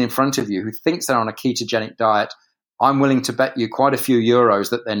sitting in front of you who thinks they're on a ketogenic diet, I'm willing to bet you quite a few euros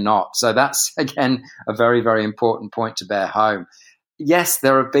that they're not. So that's, again, a very, very important point to bear home. Yes,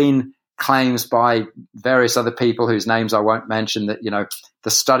 there have been claims by various other people whose names I won't mention that, the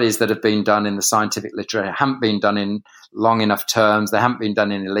studies that have been done in the scientific literature haven't been done in long enough terms. They haven't been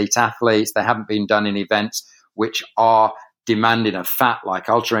done in elite athletes. They haven't been done in events which are demanding of fat, like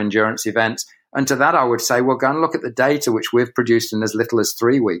ultra endurance events. And to that, I would say, well, go and look at the data which we've produced in as little as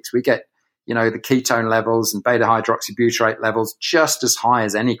 3 weeks. We get, the ketone levels and beta hydroxybutyrate levels just as high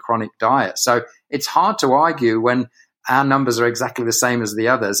as any chronic diet. So it's hard to argue when our numbers are exactly the same as the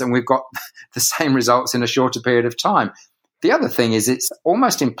others and we've got the same results in a shorter period of time. The other thing is it's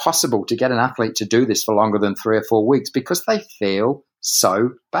almost impossible to get an athlete to do this for longer than 3 or 4 weeks because they feel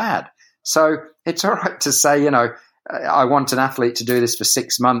so bad. So it's all right to say, I want an athlete to do this for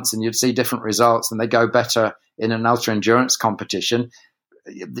 6 months and you'd see different results and they go better in an ultra endurance competition.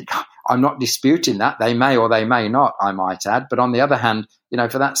 I'm not disputing that. They may or they may not, I might add. But on the other hand,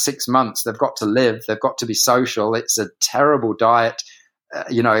 for that 6 months, they've got to live. They've got to be social. It's a terrible diet.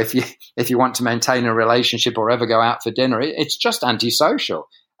 If you want to maintain a relationship or ever go out for dinner, it's just antisocial.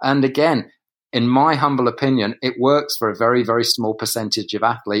 And again, in my humble opinion, it works for a very, very small percentage of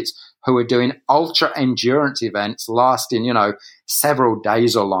athletes who are doing ultra endurance events lasting, several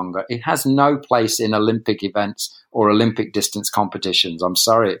days or longer. It has no place in Olympic events or Olympic distance competitions. I'm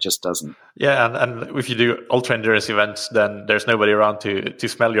sorry, it just doesn't. Yeah, and if you do ultra endurance events, then there's nobody around to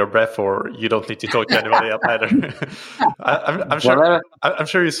smell your breath, or you don't need to talk to anybody else either. I'm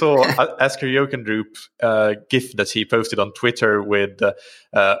sure you saw Asker Jokendrup GIF that he posted on Twitter with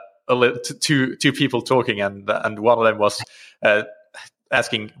two people talking, and one of them was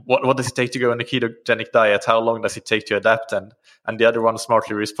asking what does it take to go on a ketogenic diet? How long does it take to adapt? And the other one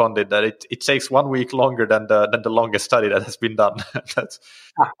smartly responded that it takes 1 week longer than the longest study that has been done.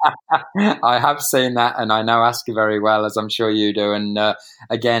 I have seen that, and I know Asker very well, as I'm sure you do. And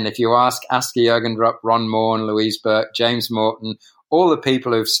again, if you ask Asker Jokendrup, Ron Moore, Louise Burke, James Morton, all the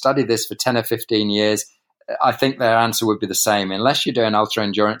people who've studied this for 10 or 15 years, I think their answer would be the same, unless you're doing ultra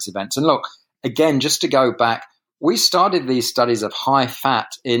endurance events. And look, again, just to go back, we started these studies of high fat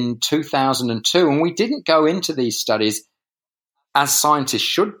in 2002, and we didn't go into these studies as scientists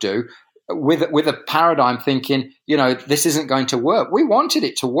should do with a paradigm thinking, this isn't going to work. We wanted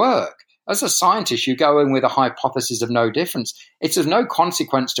it to work. As a scientist, you go in with a hypothesis of no difference. It's of no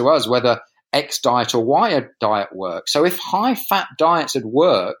consequence to us whether X diet or Y diet works. So if high fat diets had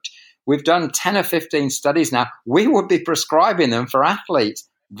worked, we've done 10 or 15 studies now, we would be prescribing them for athletes.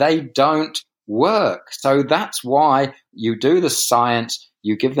 They don't work. So that's why you do the science,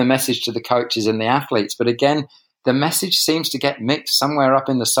 you give the message to the coaches and the athletes. But again, the message seems to get mixed somewhere up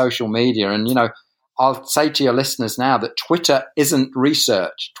in the social media. And, I'll say to your listeners now that Twitter isn't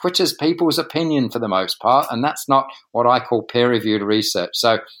research. Twitter's people's opinion for the most part, and that's not what I call peer-reviewed research.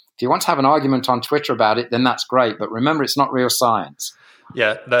 So if you want to have an argument on Twitter about it, then that's great. But remember, it's not real science.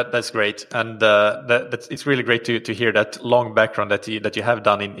 Yeah, that's great, and it's really great to hear that long background that you have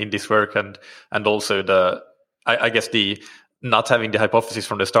done in this work, and also I guess the not having the hypothesis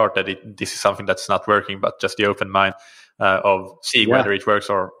from the start that this is something that's not working, but just the open mind of seeing whether it works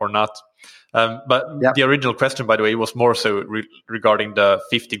or not. But the original question, by the way, was more so regarding the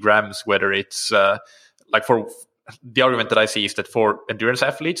 50 grams, whether it's like for. The argument that I see is that for endurance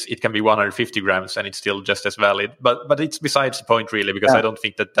athletes, it can be 150 grams and it's still just as valid. But it's besides the point, really, because I don't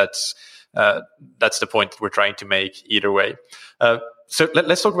think that's the point that we're trying to make either way. So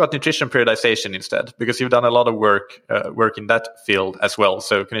let's talk about nutrition periodization instead, because you've done a lot of work in that field as well.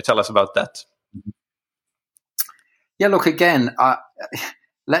 So can you tell us about that? Yeah, look, again,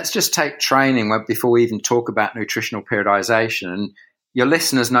 let's just take training before we even talk about nutritional periodization. And your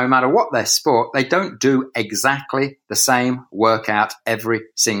listeners, no matter what their sport, they don't do exactly the same workout every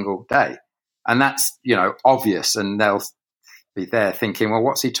single day. And that's, obvious. And they'll be there thinking, well,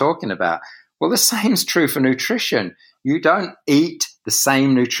 what's he talking about? Well, the same's true for nutrition. You don't eat the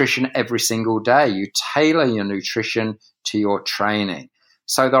same nutrition every single day. You tailor your nutrition to your training.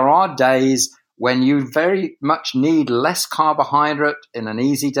 So there are days when you very much need less carbohydrate in an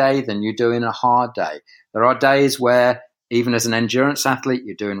easy day than you do in a hard day. There are days where even as an endurance athlete,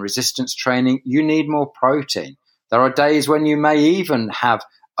 you're doing resistance training, you need more protein. There are days when you may even have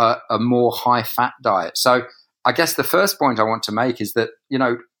a more high-fat diet. So I guess the first point I want to make is that,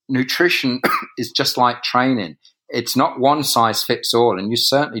 nutrition is just like training. It's not one size fits all, and you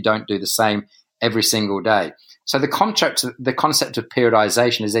certainly don't do the same every single day. So the concept of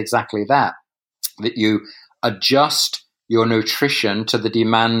periodization is exactly that you adjust your nutrition to the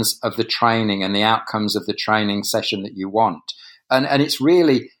demands of the training and the outcomes of the training session that you want. And it's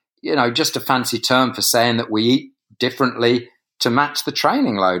really, just a fancy term for saying that we eat differently to match the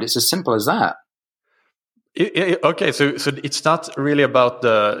training load. It's as simple as that. Okay, so it's not really about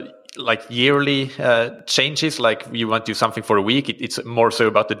like yearly changes, like you want to do something for a week? It's more so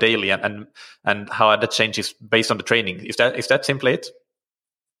about the daily and how that changes based on the training. Is that simply it?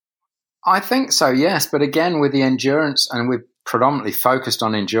 I think so, yes. But again, with the endurance, and we've predominantly focused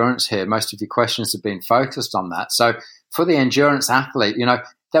on endurance here, most of your questions have been focused on that. So for the endurance athlete,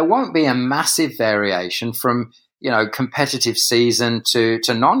 there won't be a massive variation from, competitive season to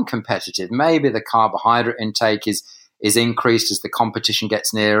non-competitive. Maybe the carbohydrate intake is increased as the competition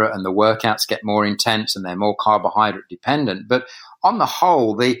gets nearer and the workouts get more intense and they're more carbohydrate dependent. But on the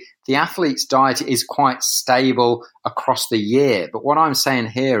whole, the athlete's diet is quite stable across the year. But what I'm saying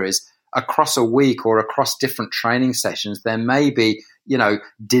here is across a week or across different training sessions, there may be,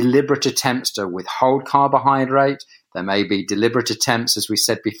 deliberate attempts to withhold carbohydrate. There may be deliberate attempts, as we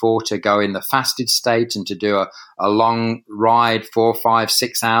said before, to go in the fasted state and to do a long ride, 4, 5,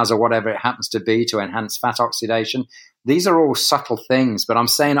 6 hours or whatever it happens to be to enhance fat oxidation. These are all subtle things, but I'm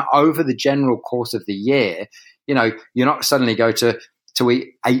saying over the general course of the year, you're not suddenly going to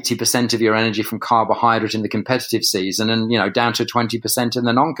eat 80% of your energy from carbohydrate in the competitive season and, down to 20% in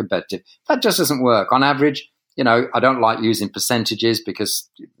the non-competitive. That just doesn't work. On average, I don't like using percentages because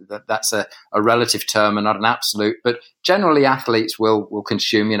that's a relative term and not an absolute, but generally athletes will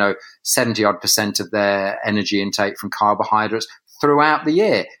consume, 70-odd% of their energy intake from carbohydrates throughout the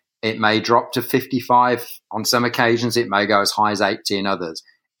year. It may drop to 55 on some occasions. It may go as high as 80 in others.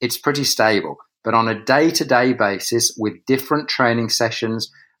 It's pretty stable. But on a day-to-day basis with different training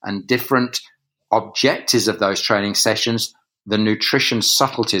sessions and different objectives of those training sessions, the nutrition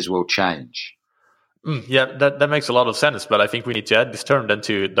subtleties will change. Yeah, that makes a lot of sense. But I think we need to add this term then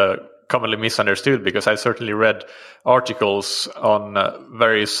to the commonly misunderstood, because I've certainly read articles on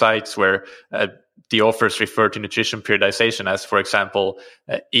various sites where the authors refer to nutrition periodization as, for example,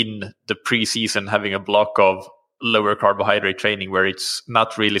 in the preseason having a block of lower carbohydrate training where it's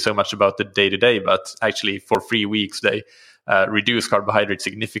not really so much about the day-to-day, but actually for 3 weeks they reduce carbohydrate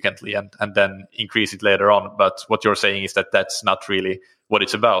significantly and then increase it later on. But what you're saying is that that's not really what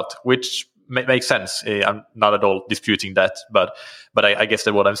it's about, which makes sense. I'm not at all disputing that, but I guess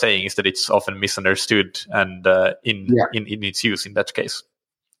that what I'm saying is that it's often misunderstood and in its use in that case.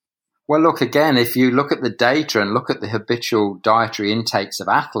 Well, look, again, if you look at the data and look at the habitual dietary intakes of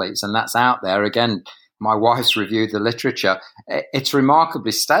athletes, and that's out there, again, my wife's reviewed the literature, it's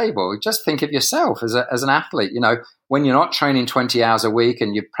remarkably stable. Just think of yourself as an athlete, when you're not training 20 hours a week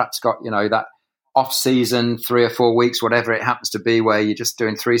and you've perhaps got, that off season, 3 or 4 weeks, whatever it happens to be, where you're just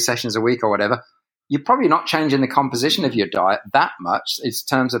doing 3 sessions a week or whatever, you're probably not changing the composition of your diet that much in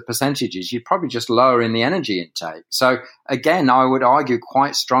terms of percentages. You're probably just lowering the energy intake. So again, I would argue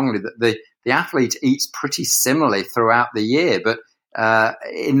quite strongly that the athlete eats pretty similarly throughout the year, but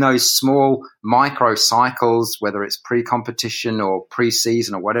in those small micro cycles, whether it's pre-competition or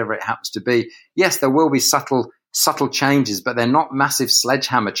pre-season or whatever it happens to be, yes, there will be subtle changes, but they're not massive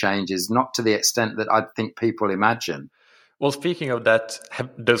sledgehammer changes, not to the extent that I think people imagine. Well, speaking of that,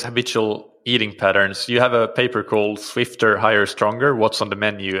 those habitual eating patterns, you have a paper called Swifter, Higher, Stronger, What's on the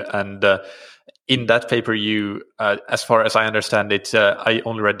Menu? And in that paper, you, as far as I understand it, I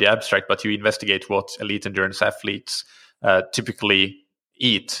only read the abstract, but you investigate what elite endurance athletes typically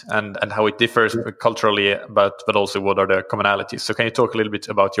eat and how it differs culturally, but also what are the commonalities. So can you talk a little bit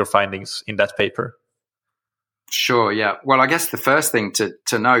about your findings in that paper? Sure, yeah. Well, I guess the first thing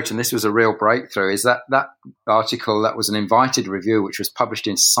to note, and this was a real breakthrough, is that article, that was an invited review, which was published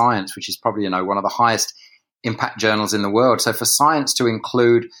in Science, which is probably, one of the highest impact journals in the world. So for Science to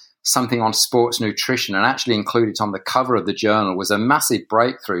include something on sports nutrition and actually include it on the cover of the journal was a massive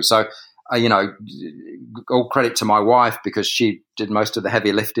breakthrough. So, all credit to my wife because she did most of the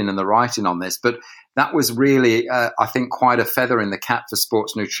heavy lifting and the writing on this. But that was really, I think, quite a feather in the cap for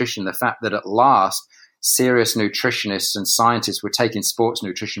sports nutrition, the fact that at last serious nutritionists and scientists were taking sports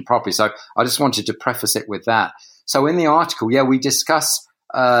nutrition properly. So I just wanted to preface it with that. So in the article, we discuss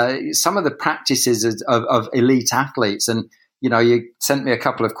some of the practices of elite athletes. And, you sent me a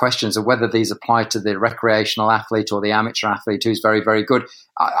couple of questions of whether these apply to the recreational athlete or the amateur athlete who's very, very good.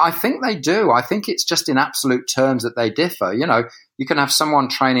 I think they do. I think it's just in absolute terms that they differ. You can have someone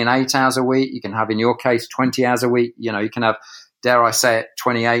training 8 hours a week. You can have, in your case, 20 hours a week. You can have, dare I say it,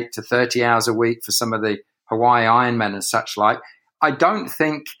 28 to 30 hours a week for some of the Hawaii Ironmen and such like. I don't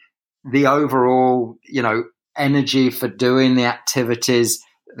think the overall, energy for doing the activities,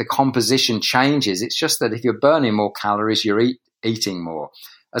 the composition changes. It's just that if you're burning more calories, you're eating more.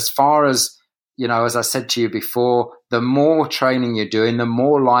 As far as, as I said to you before, the more training you're doing, the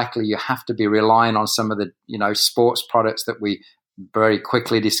more likely you have to be relying on some of the, sports products that we very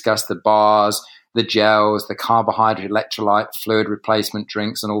quickly discussed, the bars, the gels, the carbohydrate, electrolyte, fluid replacement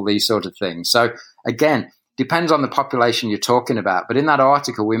drinks, and all these sort of things. So again, depends on the population you're talking about. But in that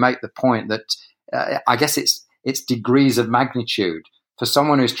article, we make the point that I guess it's degrees of magnitude. For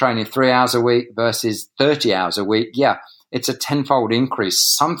someone who's training 3 hours a week versus 30 hours a week, yeah, it's a tenfold increase.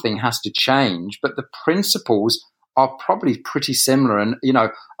 Something has to change, but the principles are probably pretty similar and,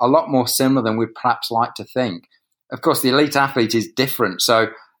 a lot more similar than we'd perhaps like to think. Of course, the elite athlete is different. So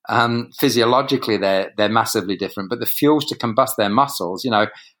physiologically, they're massively different, but the fuels to combust their muscles,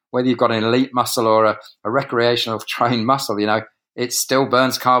 whether you've got an elite muscle or a recreational trained muscle, it still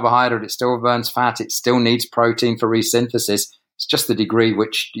burns carbohydrate, it still burns fat, it still needs protein for resynthesis. It's just the degree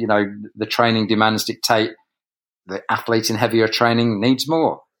which, the training demands dictate. The athlete in heavier training needs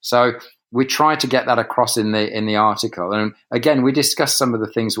more. So we try to get that across in the article. And again, we discuss some of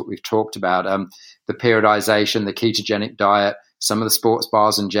the things that we've talked about, the periodization, the ketogenic diet, some of the sports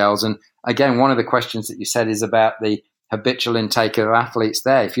bars and gels. And again, one of the questions that you said is about the habitual intake of athletes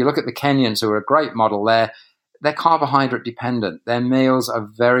there. If you look at the Kenyans, who are a great model there, they're carbohydrate dependent. Their meals are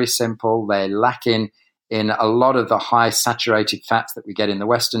very simple. They're lacking in a lot of the high saturated fats that we get in the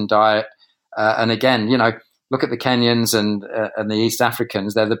Western diet. And again, look at the Kenyans and the East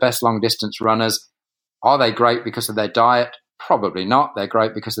Africans. They're the best long distance runners. Are they great because of their diet? Probably not. They're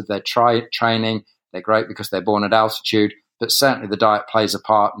great because of their training. They're great because they're born at altitude. But certainly the diet plays a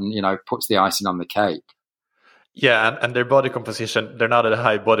part and, puts the icing on the cake. Yeah, and their body composition, they're not at a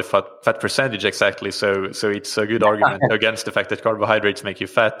high body fat percentage exactly. So it's a good argument against the fact that carbohydrates make you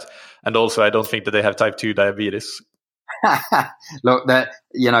fat. And also, I don't think that they have type 2 diabetes. Look,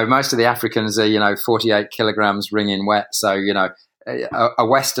 most of the Africans are, 48 kilograms wringing wet. So, a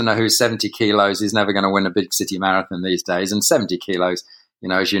Westerner who's 70 kilos is never going to win a big city marathon these days. And 70 kilos,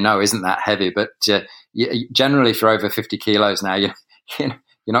 as isn't that heavy. But generally, if you're over 50 kilos now, you're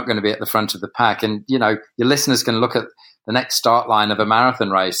not going to be at the front of the pack. And, your listeners can look at the next start line of a marathon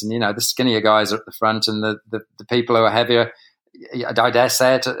race. And, the skinnier guys are at the front and the people who are heavier, I dare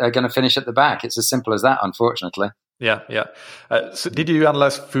say it, are going to finish at the back. It's as simple as that, unfortunately. Yeah. So did you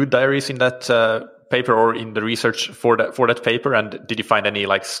analyze food diaries in that paper or in the research for that paper? And did you find any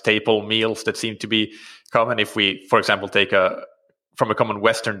staple meals that seem to be common if we, for example, take from a common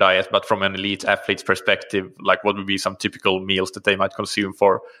Western diet, but from an elite athlete's perspective, what would be some typical meals that they might consume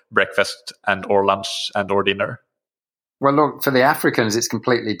for breakfast and or lunch and or dinner? Well, look, for the Africans, it's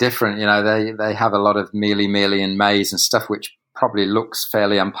completely different. They have a lot of mealie and maize and stuff, which probably looks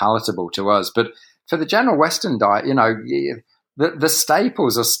fairly unpalatable to us. But for the general Western diet, the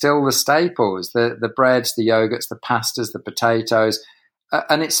staples are still the staples, the breads, the yogurts, the pastas, the potatoes.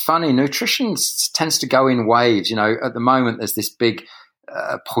 And it's funny, nutrition tends to go in waves. At the moment, there's this big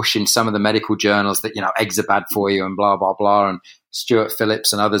push in some of the medical journals that, eggs are bad for you and blah, blah, blah. And Stuart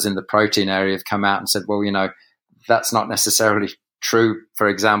Phillips and others in the protein area have come out and said, well, that's not necessarily true. For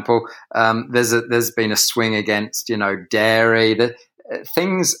example, there's been a swing against, dairy.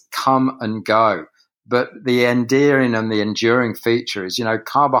 Things come and go. But the endearing and the enduring feature is,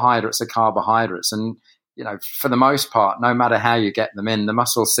 carbohydrates are carbohydrates. And, for the most part, no matter how you get them in, the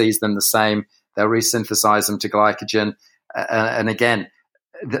muscle sees them the same. They'll resynthesize them to glycogen. And again,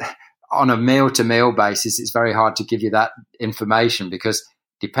 on a meal-to-meal basis, it's very hard to give you that information because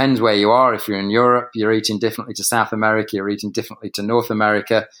it depends where you are. If you're in Europe, you're eating differently to South America, you're eating differently to North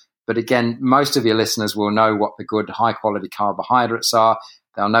America. But again, most of your listeners will know what the good high-quality carbohydrates are.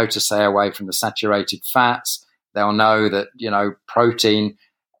 They'll know to stay away from the saturated fats. They'll know that, protein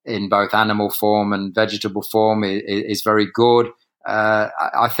in both animal form and vegetable form is very good.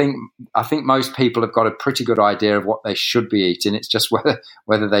 I think most people have got a pretty good idea of what they should be eating. It's just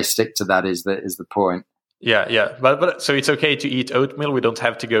whether they stick to that is the point. Yeah. But so it's okay to eat oatmeal. We don't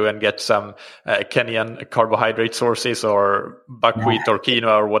have to go and get some Kenyan carbohydrate sources or buckwheat or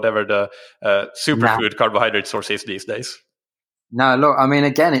quinoa or whatever the superfood carbohydrate source is these days. No, look,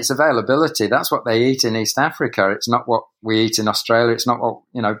 again, it's availability. That's what they eat in East Africa. It's not what we eat in Australia. It's not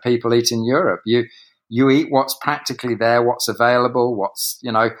what, people eat in Europe. You eat what's practically there, what's available, what's,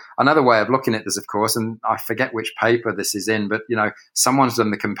 another way of looking at this, of course, and I forget which paper this is in, but, someone's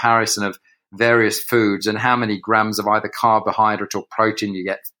done the comparison of various foods and how many grams of either carbohydrate or protein you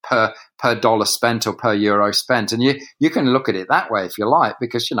get per dollar spent or per euro spent. And you can look at it that way if you like,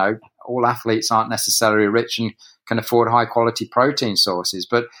 because, all athletes aren't necessarily rich and can afford high quality protein sources.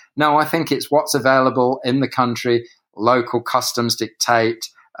 But no, I think it's what's available in the country. Local customs dictate.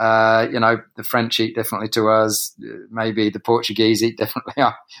 The French eat differently to us. Maybe the Portuguese eat differently.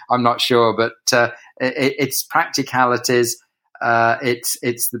 I'm not sure, but it's practicalities.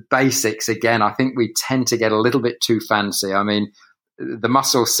 It's the basics. Again, I think we tend to get a little bit too fancy. The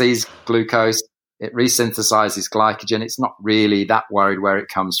muscle sees glucose, it resynthesizes glycogen. It's not really that worried where it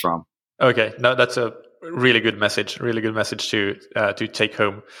comes from. Okay, no, that's a really good message. Really good message to take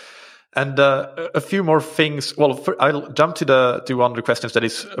home. And a few more things. Well, I'll jump to one of the questions that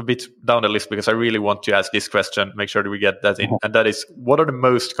is a bit down the list because I really want to ask this question. Make sure that we get that in. And that is, what are the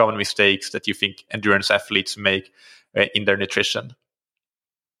most common mistakes that you think endurance athletes make in their nutrition?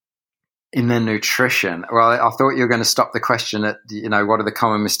 In their nutrition? Well, I thought you were going to stop the question at, what are the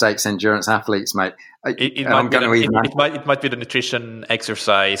common mistakes endurance athletes make? It might be the nutrition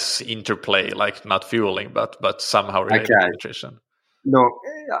exercise interplay, like not fueling, but somehow related to nutrition. Look,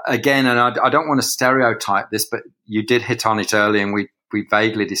 again, and I don't want to stereotype this, but you did hit on it early and we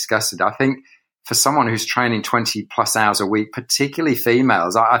vaguely discussed it. I think for someone who's training 20 plus hours a week, particularly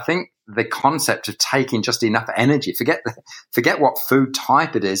females, I think the concept of taking just enough energy, forget what food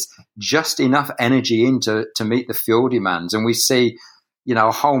type it is, just enough energy in to meet the fuel demands. And we see,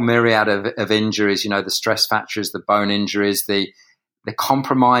 a whole myriad of injuries, the stress fractures, the bone injuries, the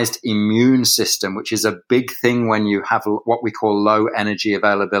compromised immune system, which is a big thing when you have what we call low energy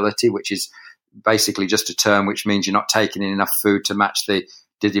availability, which is basically just a term which means you're not taking in enough food to match the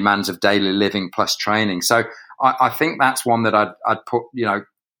demands of daily living plus training. So I think that's one that I'd put,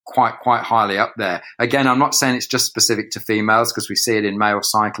 quite highly up there. Again, I'm not saying it's just specific to females because we see it in male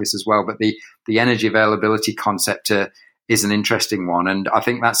cyclists as well, but the energy availability concept is an interesting one. And I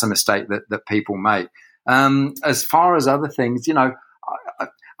think that's a mistake that people make. As far as other things,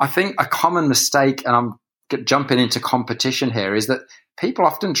 I think a common mistake, and I'm jumping into competition here, is that people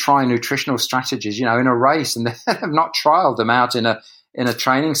often try nutritional strategies, in a race, and they have not trialed them out in a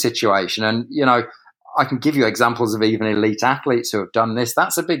training situation. And, I can give you examples of even elite athletes who have done this.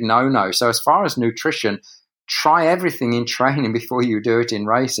 That's a big no-no. So as far as nutrition, try everything in training before you do it in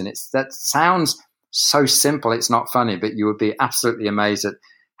racing. That sounds so simple. It's not funny, but you would be absolutely amazed at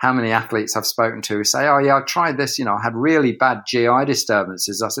how many athletes I've spoken to who say, oh, yeah, I tried this, I had really bad GI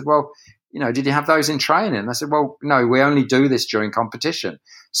disturbances. I said, well, did you have those in training? And I said, well, no, we only do this during competition.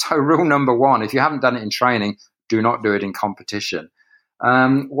 So rule number one, if you haven't done it in training, do not do it in competition.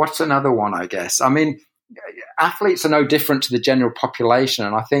 What's another one, I guess? I mean, athletes are no different to the general population.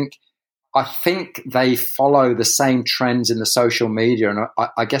 And I think they follow the same trends in the social media. And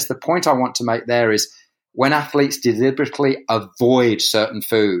I guess the point I want to make there is, when athletes deliberately avoid certain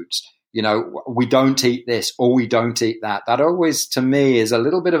foods, we don't eat this or we don't eat that, that always, to me, is a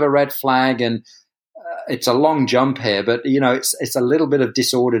little bit of a red flag. And it's a long jump here, but, it's a little bit of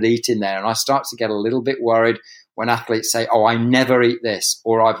disordered eating there. And I start to get a little bit worried when athletes say, oh, I never eat this,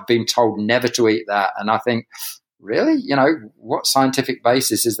 or I've been told never to eat that. And I think, really, what scientific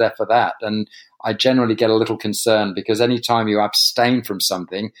basis is there for that? And I generally get a little concerned because anytime you abstain from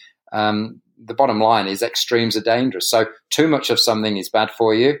something, the bottom line is extremes are dangerous. So too much of something is bad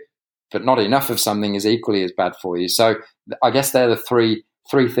for you, but not enough of something is equally as bad for you. So I guess they're the three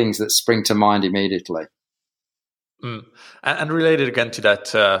things that spring to mind immediately. And related again to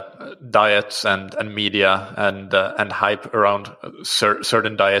that, diets and media and hype around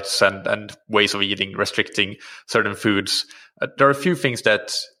certain diets and ways of eating, restricting certain foods. There are a few things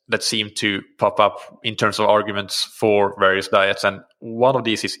that seem to pop up in terms of arguments for various diets, and one of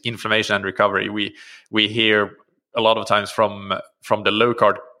these is inflammation and recovery. We hear a lot of times from the low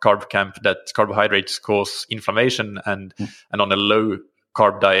carb camp that carbohydrates cause inflammation, and on a low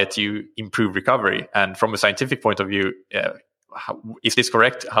carb diet you improve recovery. And from a scientific point of view, is this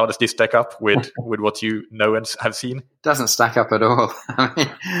correct? How does this stack up with what you know and have seen? Doesn't stack up at all.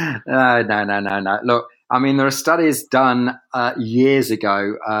 No. Look, I mean, there are studies done years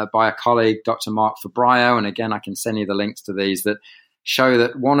ago by a colleague, Dr. Mark Fabrio, and again, I can send you the links to these, that show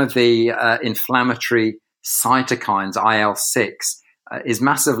that one of the inflammatory cytokines, IL-6, is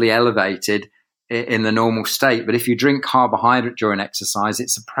massively elevated in the normal state. But if you drink carbohydrate during exercise, it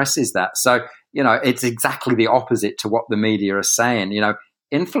suppresses that. So, it's exactly the opposite to what the media are saying.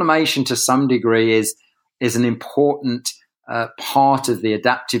 Inflammation to some degree is an important part of the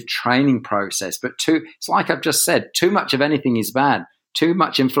adaptive training process. But it's like I've just said, too much of anything is bad. Too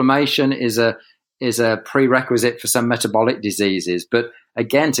much inflammation is a prerequisite for some metabolic diseases. But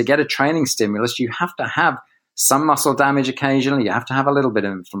again, to get a training stimulus, you have to have some muscle damage occasionally. You have to have a little bit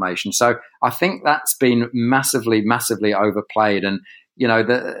of inflammation. So I think that's been massively, massively overplayed. And,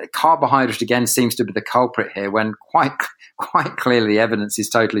 the carbohydrate again seems to be the culprit here, when quite clearly the evidence is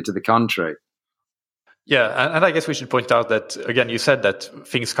totally to the contrary. Yeah, and I guess we should point out that, again, you said that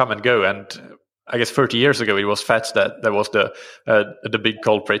things come and go, and I guess 30 years ago it was fats that was the big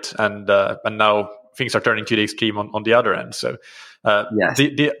culprit, and now things are turning to the extreme on the other end. So Yes.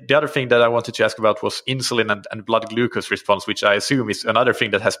 the other thing that I wanted to ask about was insulin and blood glucose response, which I assume is another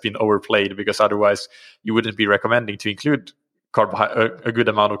thing that has been overplayed, because otherwise you wouldn't be recommending to include a good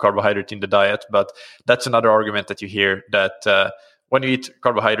amount of carbohydrate in the diet. But that's another argument that you hear, that when you eat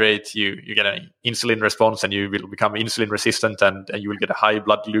carbohydrate, you get an insulin response and you will become insulin resistant, and you will get a high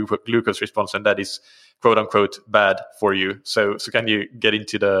blood glucose response, and that is quote unquote bad for you. So can you get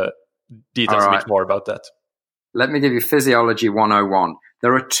into the details a bit more about that? Let me give you Physiology 101.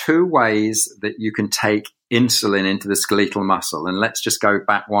 There are two ways that you can take insulin into the skeletal muscle. And let's just go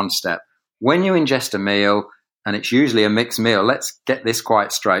back one step. When you ingest a meal, and it's usually a mixed meal, let's get this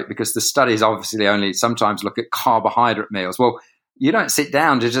quite straight, because the studies obviously only sometimes look at carbohydrate meals. Well, you don't sit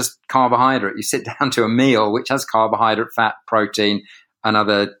down to just carbohydrate. You sit down to a meal which has carbohydrate, fat, protein, and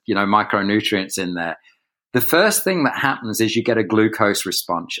other, micronutrients in there. The first thing that happens is you get a glucose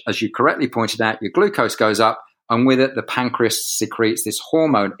response. As you correctly pointed out, your glucose goes up, and with it, the pancreas secretes this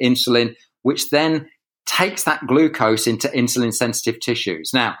hormone, insulin, which then takes that glucose into insulin-sensitive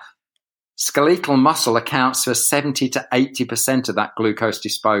tissues. Now, skeletal muscle accounts for 70 to 80% of that glucose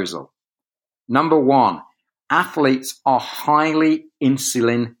disposal. Number one, athletes are highly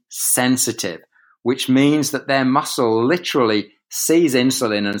insulin sensitive, which means that their muscle literally sees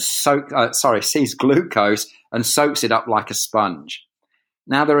insulin and sees glucose and soaks it up like a sponge.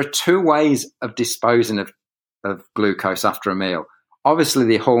 Now, there are two ways of disposing of glucose after a meal. Obviously,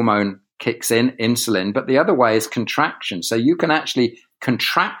 the hormone kicks in, insulin, but the other way is contraction. So you can actually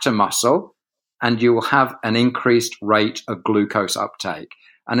contract a muscle and you will have an increased rate of glucose uptake.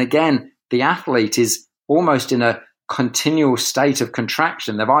 And again, the athlete is almost in a continual state of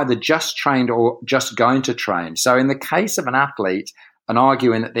contraction. They've either just trained or just going to train. So in the case of an athlete, and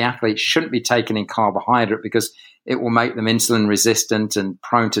arguing that the athlete shouldn't be taking in carbohydrate because it will make them insulin resistant and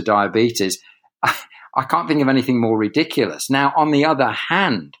prone to diabetes, I can't think of anything more ridiculous. Now, on the other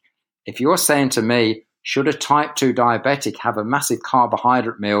hand, if you're saying to me, should a type 2 diabetic have a massive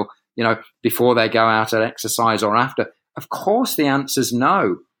carbohydrate meal, before they go out at exercise or after? Of course, the answer is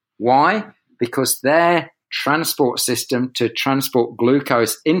no. Why? Because their transport system to transport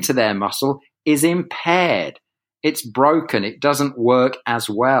glucose into their muscle is impaired. It's broken. It doesn't work as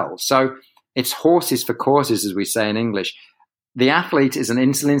well. So it's horses for courses, as we say in English. The athlete is an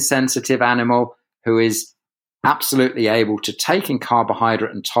insulin-sensitive animal who is absolutely able to take in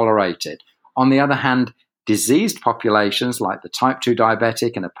carbohydrate and tolerate it. On the other hand, diseased populations like the type 2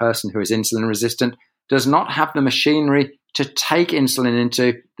 diabetic and a person who is insulin resistant does not have the machinery to take insulin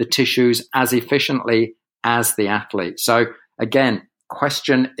into the tissues as efficiently as the athlete. So again,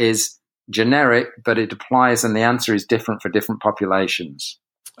 question is generic, but it applies, and the answer is different for different populations.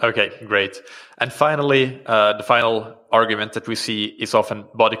 Okay, great. And finally, the final argument that we see is often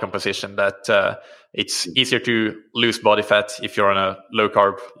body composition, that it's easier to lose body fat if you're on a low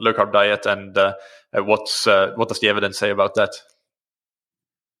carb diet. And what does the evidence say about that?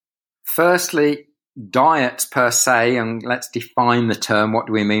 Firstly, diets per se, and let's define the term. What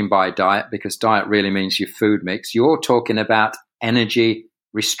do we mean by diet? Because diet really means your food mix. You're talking about energy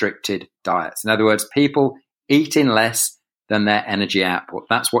restricted diets. In other words, people eating less than their energy output.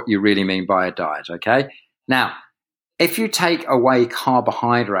 That's what you really mean by a diet, okay? Now, if you take away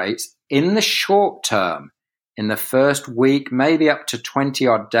carbohydrates in the short term, in the first week, maybe up to 20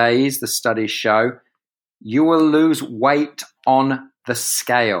 odd days, the studies show, you will lose weight on the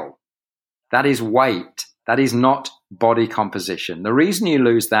scale. That is weight. That is not body composition. The reason you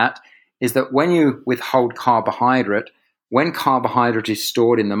lose that is that when you withhold carbohydrate, when carbohydrate is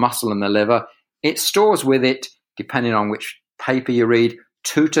stored in the muscle and the liver, it stores with it, depending on which paper you read,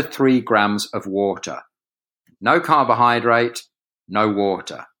 2 to 3 grams of water. No carbohydrate, no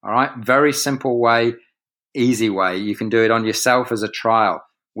water. All right? Very simple way, easy way. You can do it on yourself as a trial.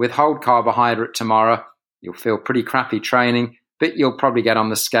 Withhold carbohydrate tomorrow. You'll feel pretty crappy training, but you'll probably get on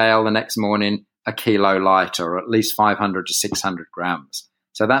the scale the next morning a kilo lighter, or at least 500 to 600 grams.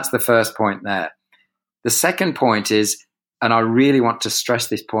 So that's the first point there. The second point is, and I really want to stress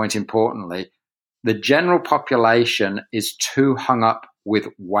this point importantly, the general population is too hung up with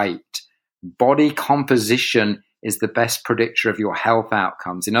weight. Body composition is the best predictor of your health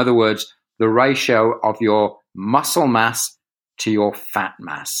outcomes. In other words, the ratio of your muscle mass to your fat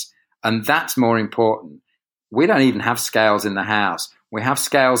mass. And that's more important. We don't even have scales in the house. We have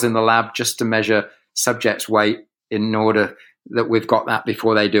scales in the lab just to measure subjects' weight in order that we've got that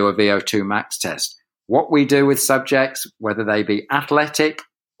before they do a VO2 max test. What we do with subjects, whether they be athletic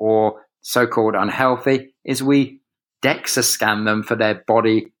or so-called unhealthy, is we DEXA scan them for their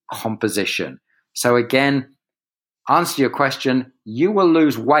body composition. So again, answer your question, you will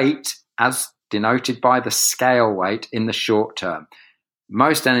lose weight as denoted by the scale weight in the short term.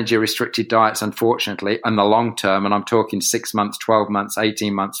 Most energy restricted diets, unfortunately, in the long term, and I'm talking 6 months, 12 months,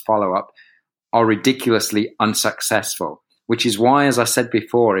 18 months follow-up, are ridiculously unsuccessful, which is why, as I said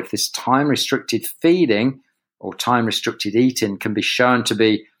before, if this time-restricted feeding or time-restricted eating can be shown to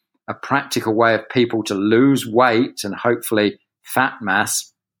be a practical way of people to lose weight and hopefully fat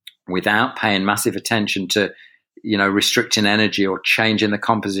mass without paying massive attention to, restricting energy or changing the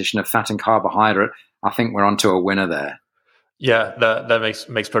composition of fat and carbohydrate, I think we're onto a winner there. Yeah, that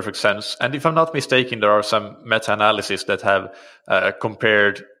makes perfect sense. And if I'm not mistaken, there are some meta-analyses that have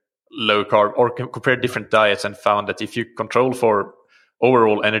compared low carb or compared different diets and found that if you control for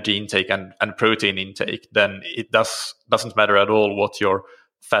overall energy intake and protein intake, then it doesn't matter at all what your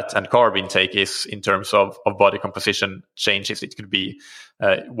fat and carb intake is in terms of body composition changes. It could be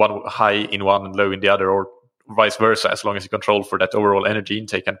one high in one and low in the other, or vice versa. As long as you control for that overall energy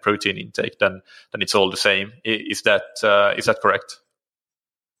intake and protein intake, then it's all the same. Is that correct?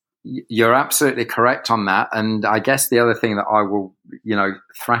 You're absolutely correct on that. And I guess the other thing that I will,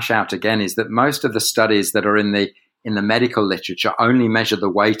 thrash out again is that most of the studies that are in the medical literature only measure the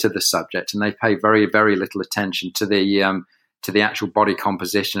weight of the subject, and they pay very, very little attention to the actual body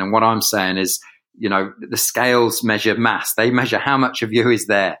composition. And what I'm saying is, the scales measure mass. They measure how much of you is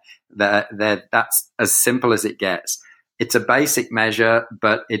there. That's as simple as it gets. It's a basic measure,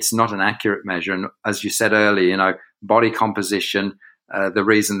 but it's not an accurate measure. And as you said earlier, body composition, the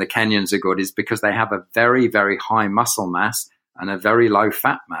reason the Kenyans are good is because they have a very, very high muscle mass and a very low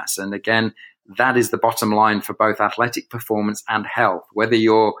fat mass. And again, that is the bottom line for both athletic performance and health. Whether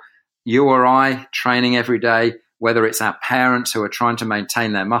you or I training every day, whether it's our parents who are trying to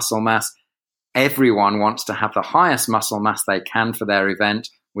maintain their muscle mass, everyone wants to have the highest muscle mass they can for their event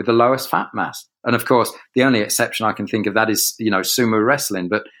with the lowest fat mass. And of course, the only exception I can think of that is, sumo wrestling,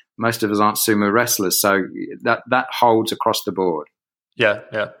 but most of us aren't sumo wrestlers. So that holds across the board. Yeah.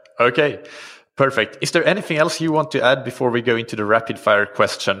 Okay, perfect. Is there anything else you want to add before we go into the rapid fire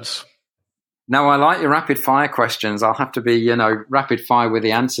questions? No, I like your rapid fire questions. I'll have to be, rapid fire with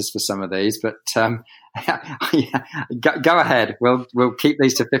the answers for some of these, but go ahead. We'll keep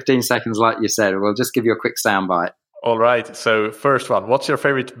these to 15 seconds, like you said. We'll just give you a quick soundbite. All right. So first one, what's your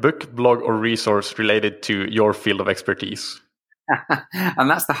favorite book, blog, or resource related to your field of expertise? And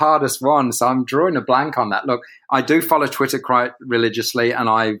that's the hardest one. So I'm drawing a blank on that. Look, I do follow Twitter quite religiously, and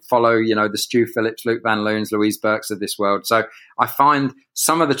I follow, the Stu Phillips, Luke Van Loons, Louise Burks of this world. So I find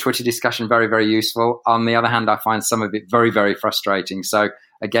some of the Twitter discussion very, very useful. On the other hand, I find some of it very, very frustrating. So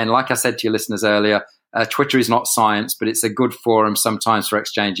again, like I said to your listeners earlier, Twitter is not science, but it's a good forum sometimes for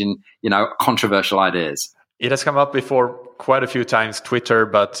exchanging, controversial ideas. It has come up before quite a few times, Twitter,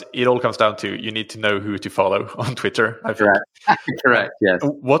 but it all comes down to you need to know who to follow on Twitter, I think. Correct, yes.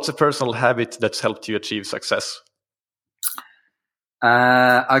 What's a personal habit that's helped you achieve success?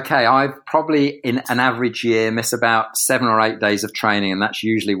 Okay, I probably in an average year miss about 7 or 8 days of training, and that's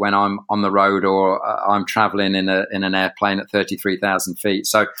usually when I'm on the road or I'm traveling in an airplane at 33,000 feet.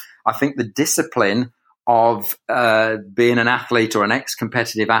 So I think the discipline of being an athlete or an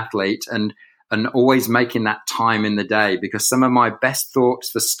ex-competitive athlete and always making that time in the day, because some of my best thoughts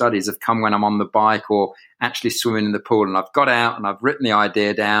for studies have come when I'm on the bike or actually swimming in the pool, and I've got out and I've written the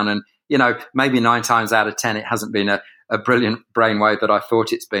idea down, and maybe 9 times out of 10 it hasn't been a brilliant brainwave that I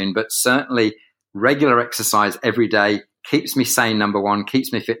thought it's been, but certainly regular exercise every day keeps me sane, number one,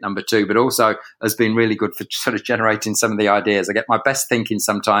 keeps me fit, number two, but also has been really good for sort of generating some of the ideas. I get my best thinking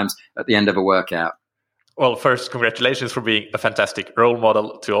sometimes at the end of a workout. Well, first, congratulations for being a fantastic role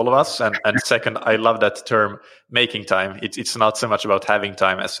model to all of us. And second, I love that term, making time. It's not so much about having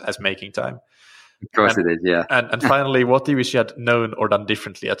time as making time. Of course it is, yeah. And finally, what do you wish you had known or done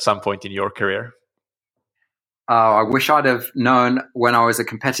differently at some point in your career? I wish I'd have known when I was a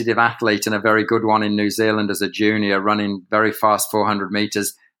competitive athlete and a very good one in New Zealand as a junior, running very fast 400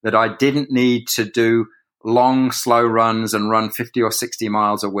 meters, that I didn't need to do long, slow runs and run 50 or 60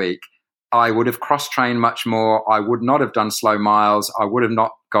 miles a week. I would have cross-trained much more. I would not have done slow miles. I would have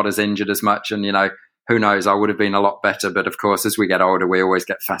not got as injured as much. And, who knows, I would have been a lot better. But of course, as we get older, we always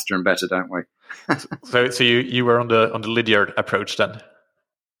get faster and better, don't we? So you were on the Lydiard approach then?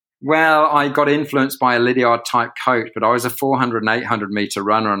 Well, I got influenced by a Lydiard type coach, but I was a 400 and 800 meter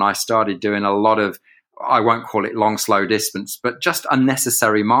runner, and I started doing a lot of, I won't call it long, slow distance, but just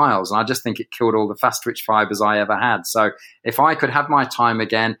unnecessary miles. And I just think it killed all the fast twitch fibers I ever had. So if I could have my time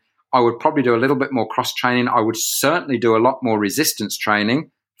again, I would probably do a little bit more cross training. I would certainly do a lot more resistance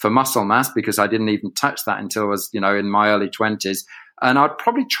training for muscle mass, because I didn't even touch that until I was, in my early 20s. And I'd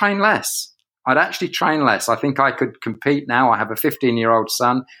probably train less. I'd actually train less. I think I could compete now. I have a 15-year-old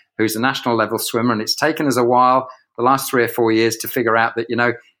son who's a national level swimmer, and it's taken us a while, the last 3 or 4 years, to figure out that,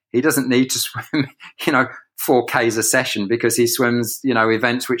 he doesn't need to swim, 4Ks a session, because he swims,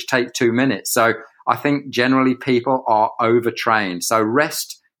 events which take 2 minutes. So I think generally people are overtrained. So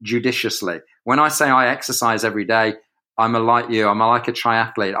rest judiciously. When I say I exercise every day, I'm like a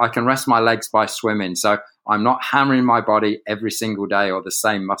triathlete. I can rest my legs by swimming. So I'm not hammering my body every single day or the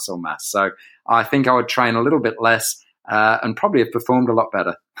same muscle mass. So I think I would train a little bit less and probably have performed a lot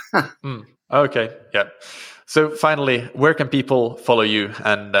better. Okay, yeah. So finally, where can people follow you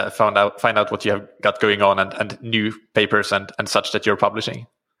and find out what you have got going on and new papers and such that you're publishing?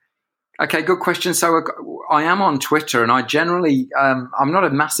 Okay, good question. So I am on Twitter, and I generally, I'm not a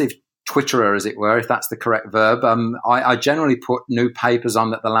massive Twitterer, as it were, if that's the correct verb. I generally put new papers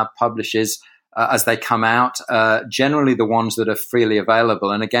on that the lab publishes as they come out, generally the ones that are freely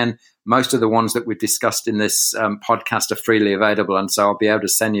available. And again, most of the ones that we've discussed in this podcast are freely available. And so I'll be able to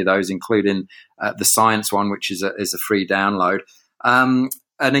send you those, including the science one, which is a free download. And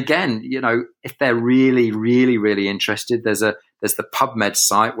again, if they're really, really, really interested, there's the PubMed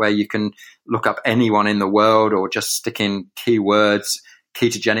site where you can look up anyone in the world or just stick in keywords,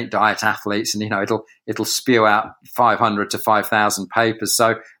 ketogenic diet athletes, and it'll spew out 500 to 5,000 papers.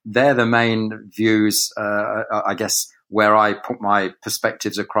 So they're the main views, I guess, where I put my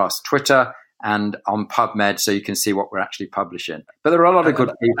perspectives across: Twitter and on PubMed, so you can see what we're actually publishing. But there are a lot of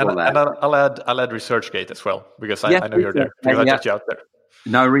good people there. And I'll add ResearchGate as well, because I know you're there. Because I checked you out there.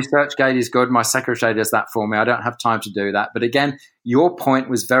 No, ResearchGate is good. My secretary does that for me. I don't have time to do that. But again, your point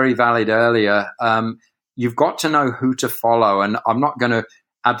was very valid earlier. You've got to know who to follow. And I'm not going to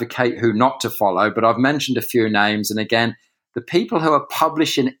advocate who not to follow, but I've mentioned a few names. And again, the people who are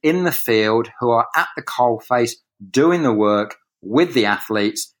publishing in the field, who are at the coalface, doing the work with the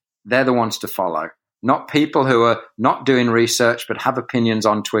athletes, they're the ones to follow. Not people who are not doing research but have opinions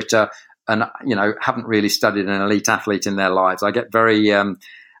on Twitter and haven't really studied an elite athlete in their lives. I get very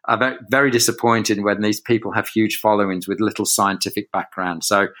disappointed when these people have huge followings with little scientific background.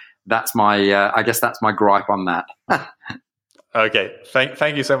 So that's my I guess that's my gripe on that. Okay,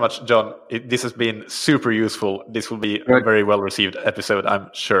 thank you so much, John. This has been super useful. This will be a very well received episode,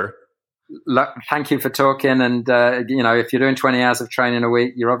 I'm sure. Thank you for talking. And if you're doing 20 hours of training a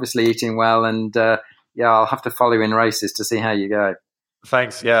week, you're obviously eating well. And I'll have to follow you in races to see how you go.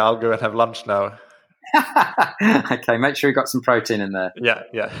 Thanks. Yeah, I'll go and have lunch now. Okay, make sure you've got some protein in there.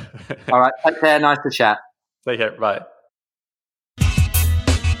 Yeah. All right, take care. Nice to chat. Take care. Bye.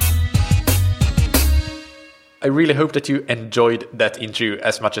 I really hope that you enjoyed that interview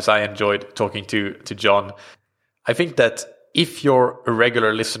as much as I enjoyed talking to John. I think that if you're a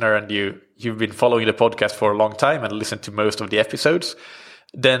regular listener and you've been following the podcast for a long time and listened to most of the episodes,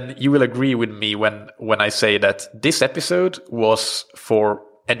 then you will agree with me when I say that this episode was for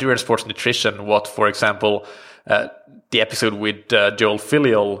endurance sports nutrition what, for example, the episode with Joel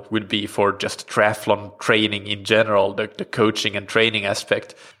Filial would be for just triathlon training in general, the coaching and training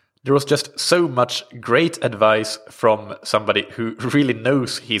aspect. There was just so much great advice from somebody who really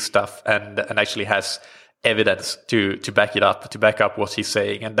knows his stuff and actually has evidence to back it up, to back up what he's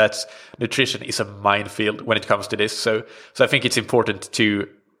saying. And that's nutrition is a minefield when it comes to this. So I think it's important to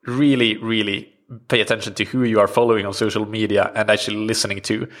really, really pay attention to who you are following on social media and actually listening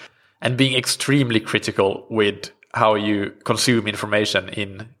to, and being extremely critical with how you consume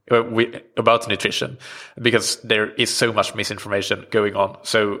information about nutrition, because there is so much misinformation going on.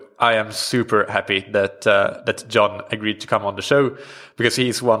 So I am super happy that John agreed to come on the show, because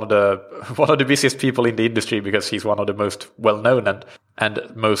he's one of the busiest people in the industry, because he's one of the most well-known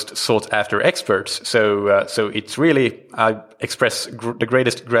and most sought-after experts. So it's really, I express the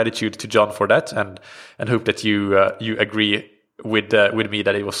greatest gratitude to John for that, and hope that you agree with me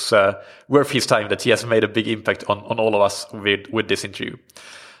that it was worth his time, that he has made a big impact on all of us with this interview.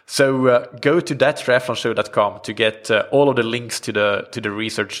 So go to thattriathlonshow.com to get all of the links to the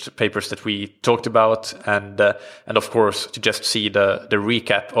research papers that we talked about, and of course to just see the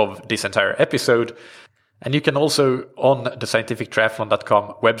recap of this entire episode. And you can also on the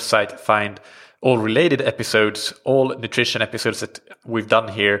scientifictriathlon.com website find all related episodes, all nutrition episodes that we've done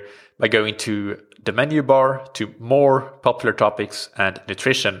here, by going to the menu bar to more popular topics and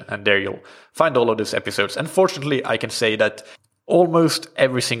nutrition, and there you'll find all of those episodes. And fortunately, I can say that almost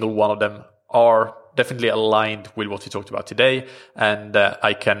every single one of them are definitely aligned with what we talked about today, and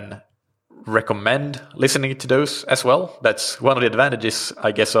I can recommend listening to those as well. That's one of the advantages,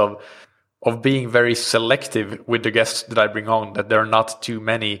 I guess, of being very selective with the guests that I bring on, that there are not too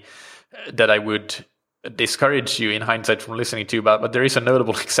many that I would discourage you in hindsight from listening to, but there is a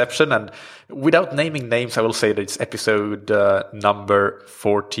notable exception. And without naming names, I will say that it's episode number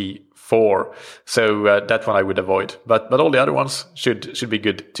 44. So that one I would avoid. But all the other ones should be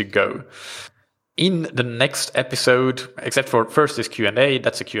good to go. In the next episode, except for first is Q&A,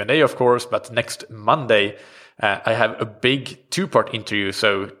 that's a Q&A of course, but next Monday I have a big 2-part interview.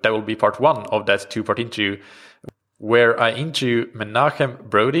 So that will be part 1 of that 2-part interview, where I interview Menachem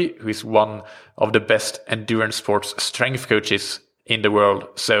Brodie, who is one of the best endurance sports strength coaches in the world.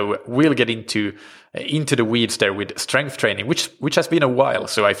 So we'll get into the weeds there with strength training, which has been a while.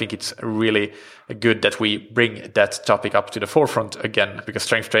 So I think it's really good that we bring that topic up to the forefront again, because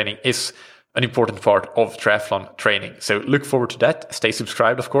strength training is an important part of triathlon training. So look forward to that. Stay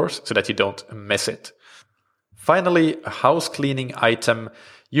subscribed, of course, so that you don't miss it. Finally, a house cleaning item.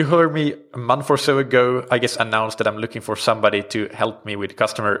 You heard me a month or so ago, I guess, announced that I'm looking for somebody to help me with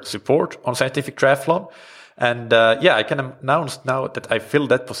customer support on Scientific Triathlon. And I can announce now that I filled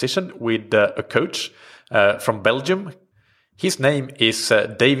that position with a coach from Belgium. His name is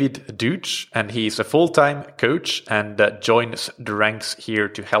David Deutsch, and he's a full-time coach and joins the ranks here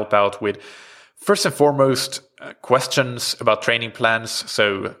to help out with, first and foremost, questions about training plans.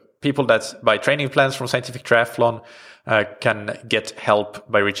 So people that buy training plans from Scientific Triathlon can get help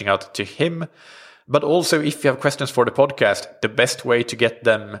by reaching out to him. But also, if you have questions for the podcast, the best way to get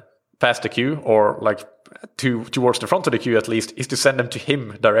them past the queue, or like towards the front of the queue at least, is to send them to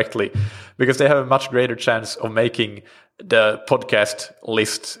him directly, because they have a much greater chance of making the podcast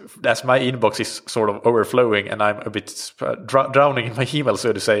list, as my inbox is sort of overflowing and I'm a bit drowning in my email,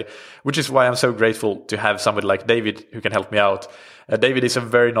 so to say, which is why I'm so grateful to have somebody like David who can help me out. David is a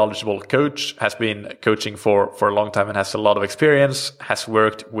very knowledgeable coach, has been coaching for a long time and has a lot of experience, has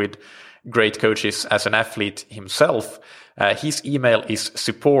worked with great coaches as an athlete himself. His email is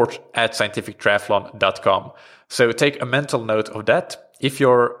support@scientifictriathlon.com. So take a mental note of that. If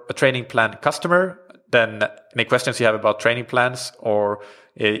you're a training plan customer, then any questions you have about training plans, or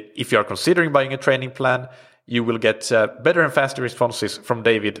if you're considering buying a training plan, you will get better and faster responses from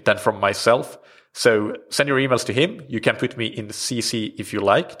David than from myself. So send your emails to him. You can put me in the CC if you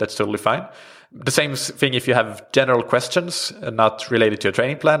like. That's totally fine. The same thing if you have general questions, not related to a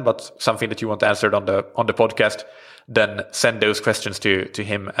training plan, but something that you want answered on the podcast, then send those questions to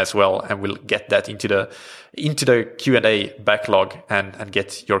him as well, and we'll get that into the Q&A backlog and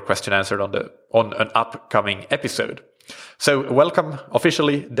get your question answered on an upcoming episode. So welcome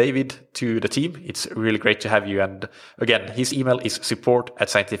officially, David, to the team. It's really great to have you. And again, his email is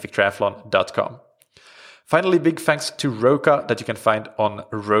support@scientifictriathlon.com. Finally, big thanks to Roka that you can find on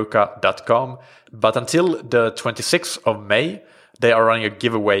roka.com. But until the 26th of May, they are running a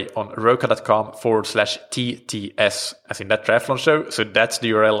giveaway on roka.com/TTS, as in that triathlon show. So that's the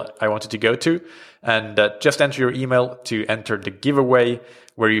URL I wanted to go to. And just enter your email to enter the giveaway,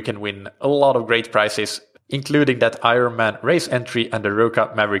 where you can win a lot of great prizes, including that Ironman race entry and the Roka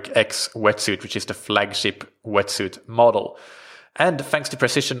Maverick X wetsuit, which is the flagship wetsuit model. And thanks to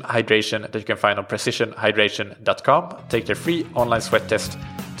Precision Hydration that you can find on precisionhydration.com. Take their free online sweat test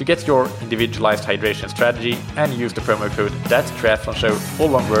to get your individualized hydration strategy, and use the promo code THATTRIATHLONSHOW, all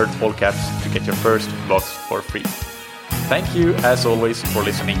one word, all caps, to get your first box for free. Thank you as always for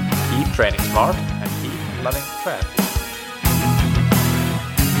listening. Keep training smart and keep loving triathlon.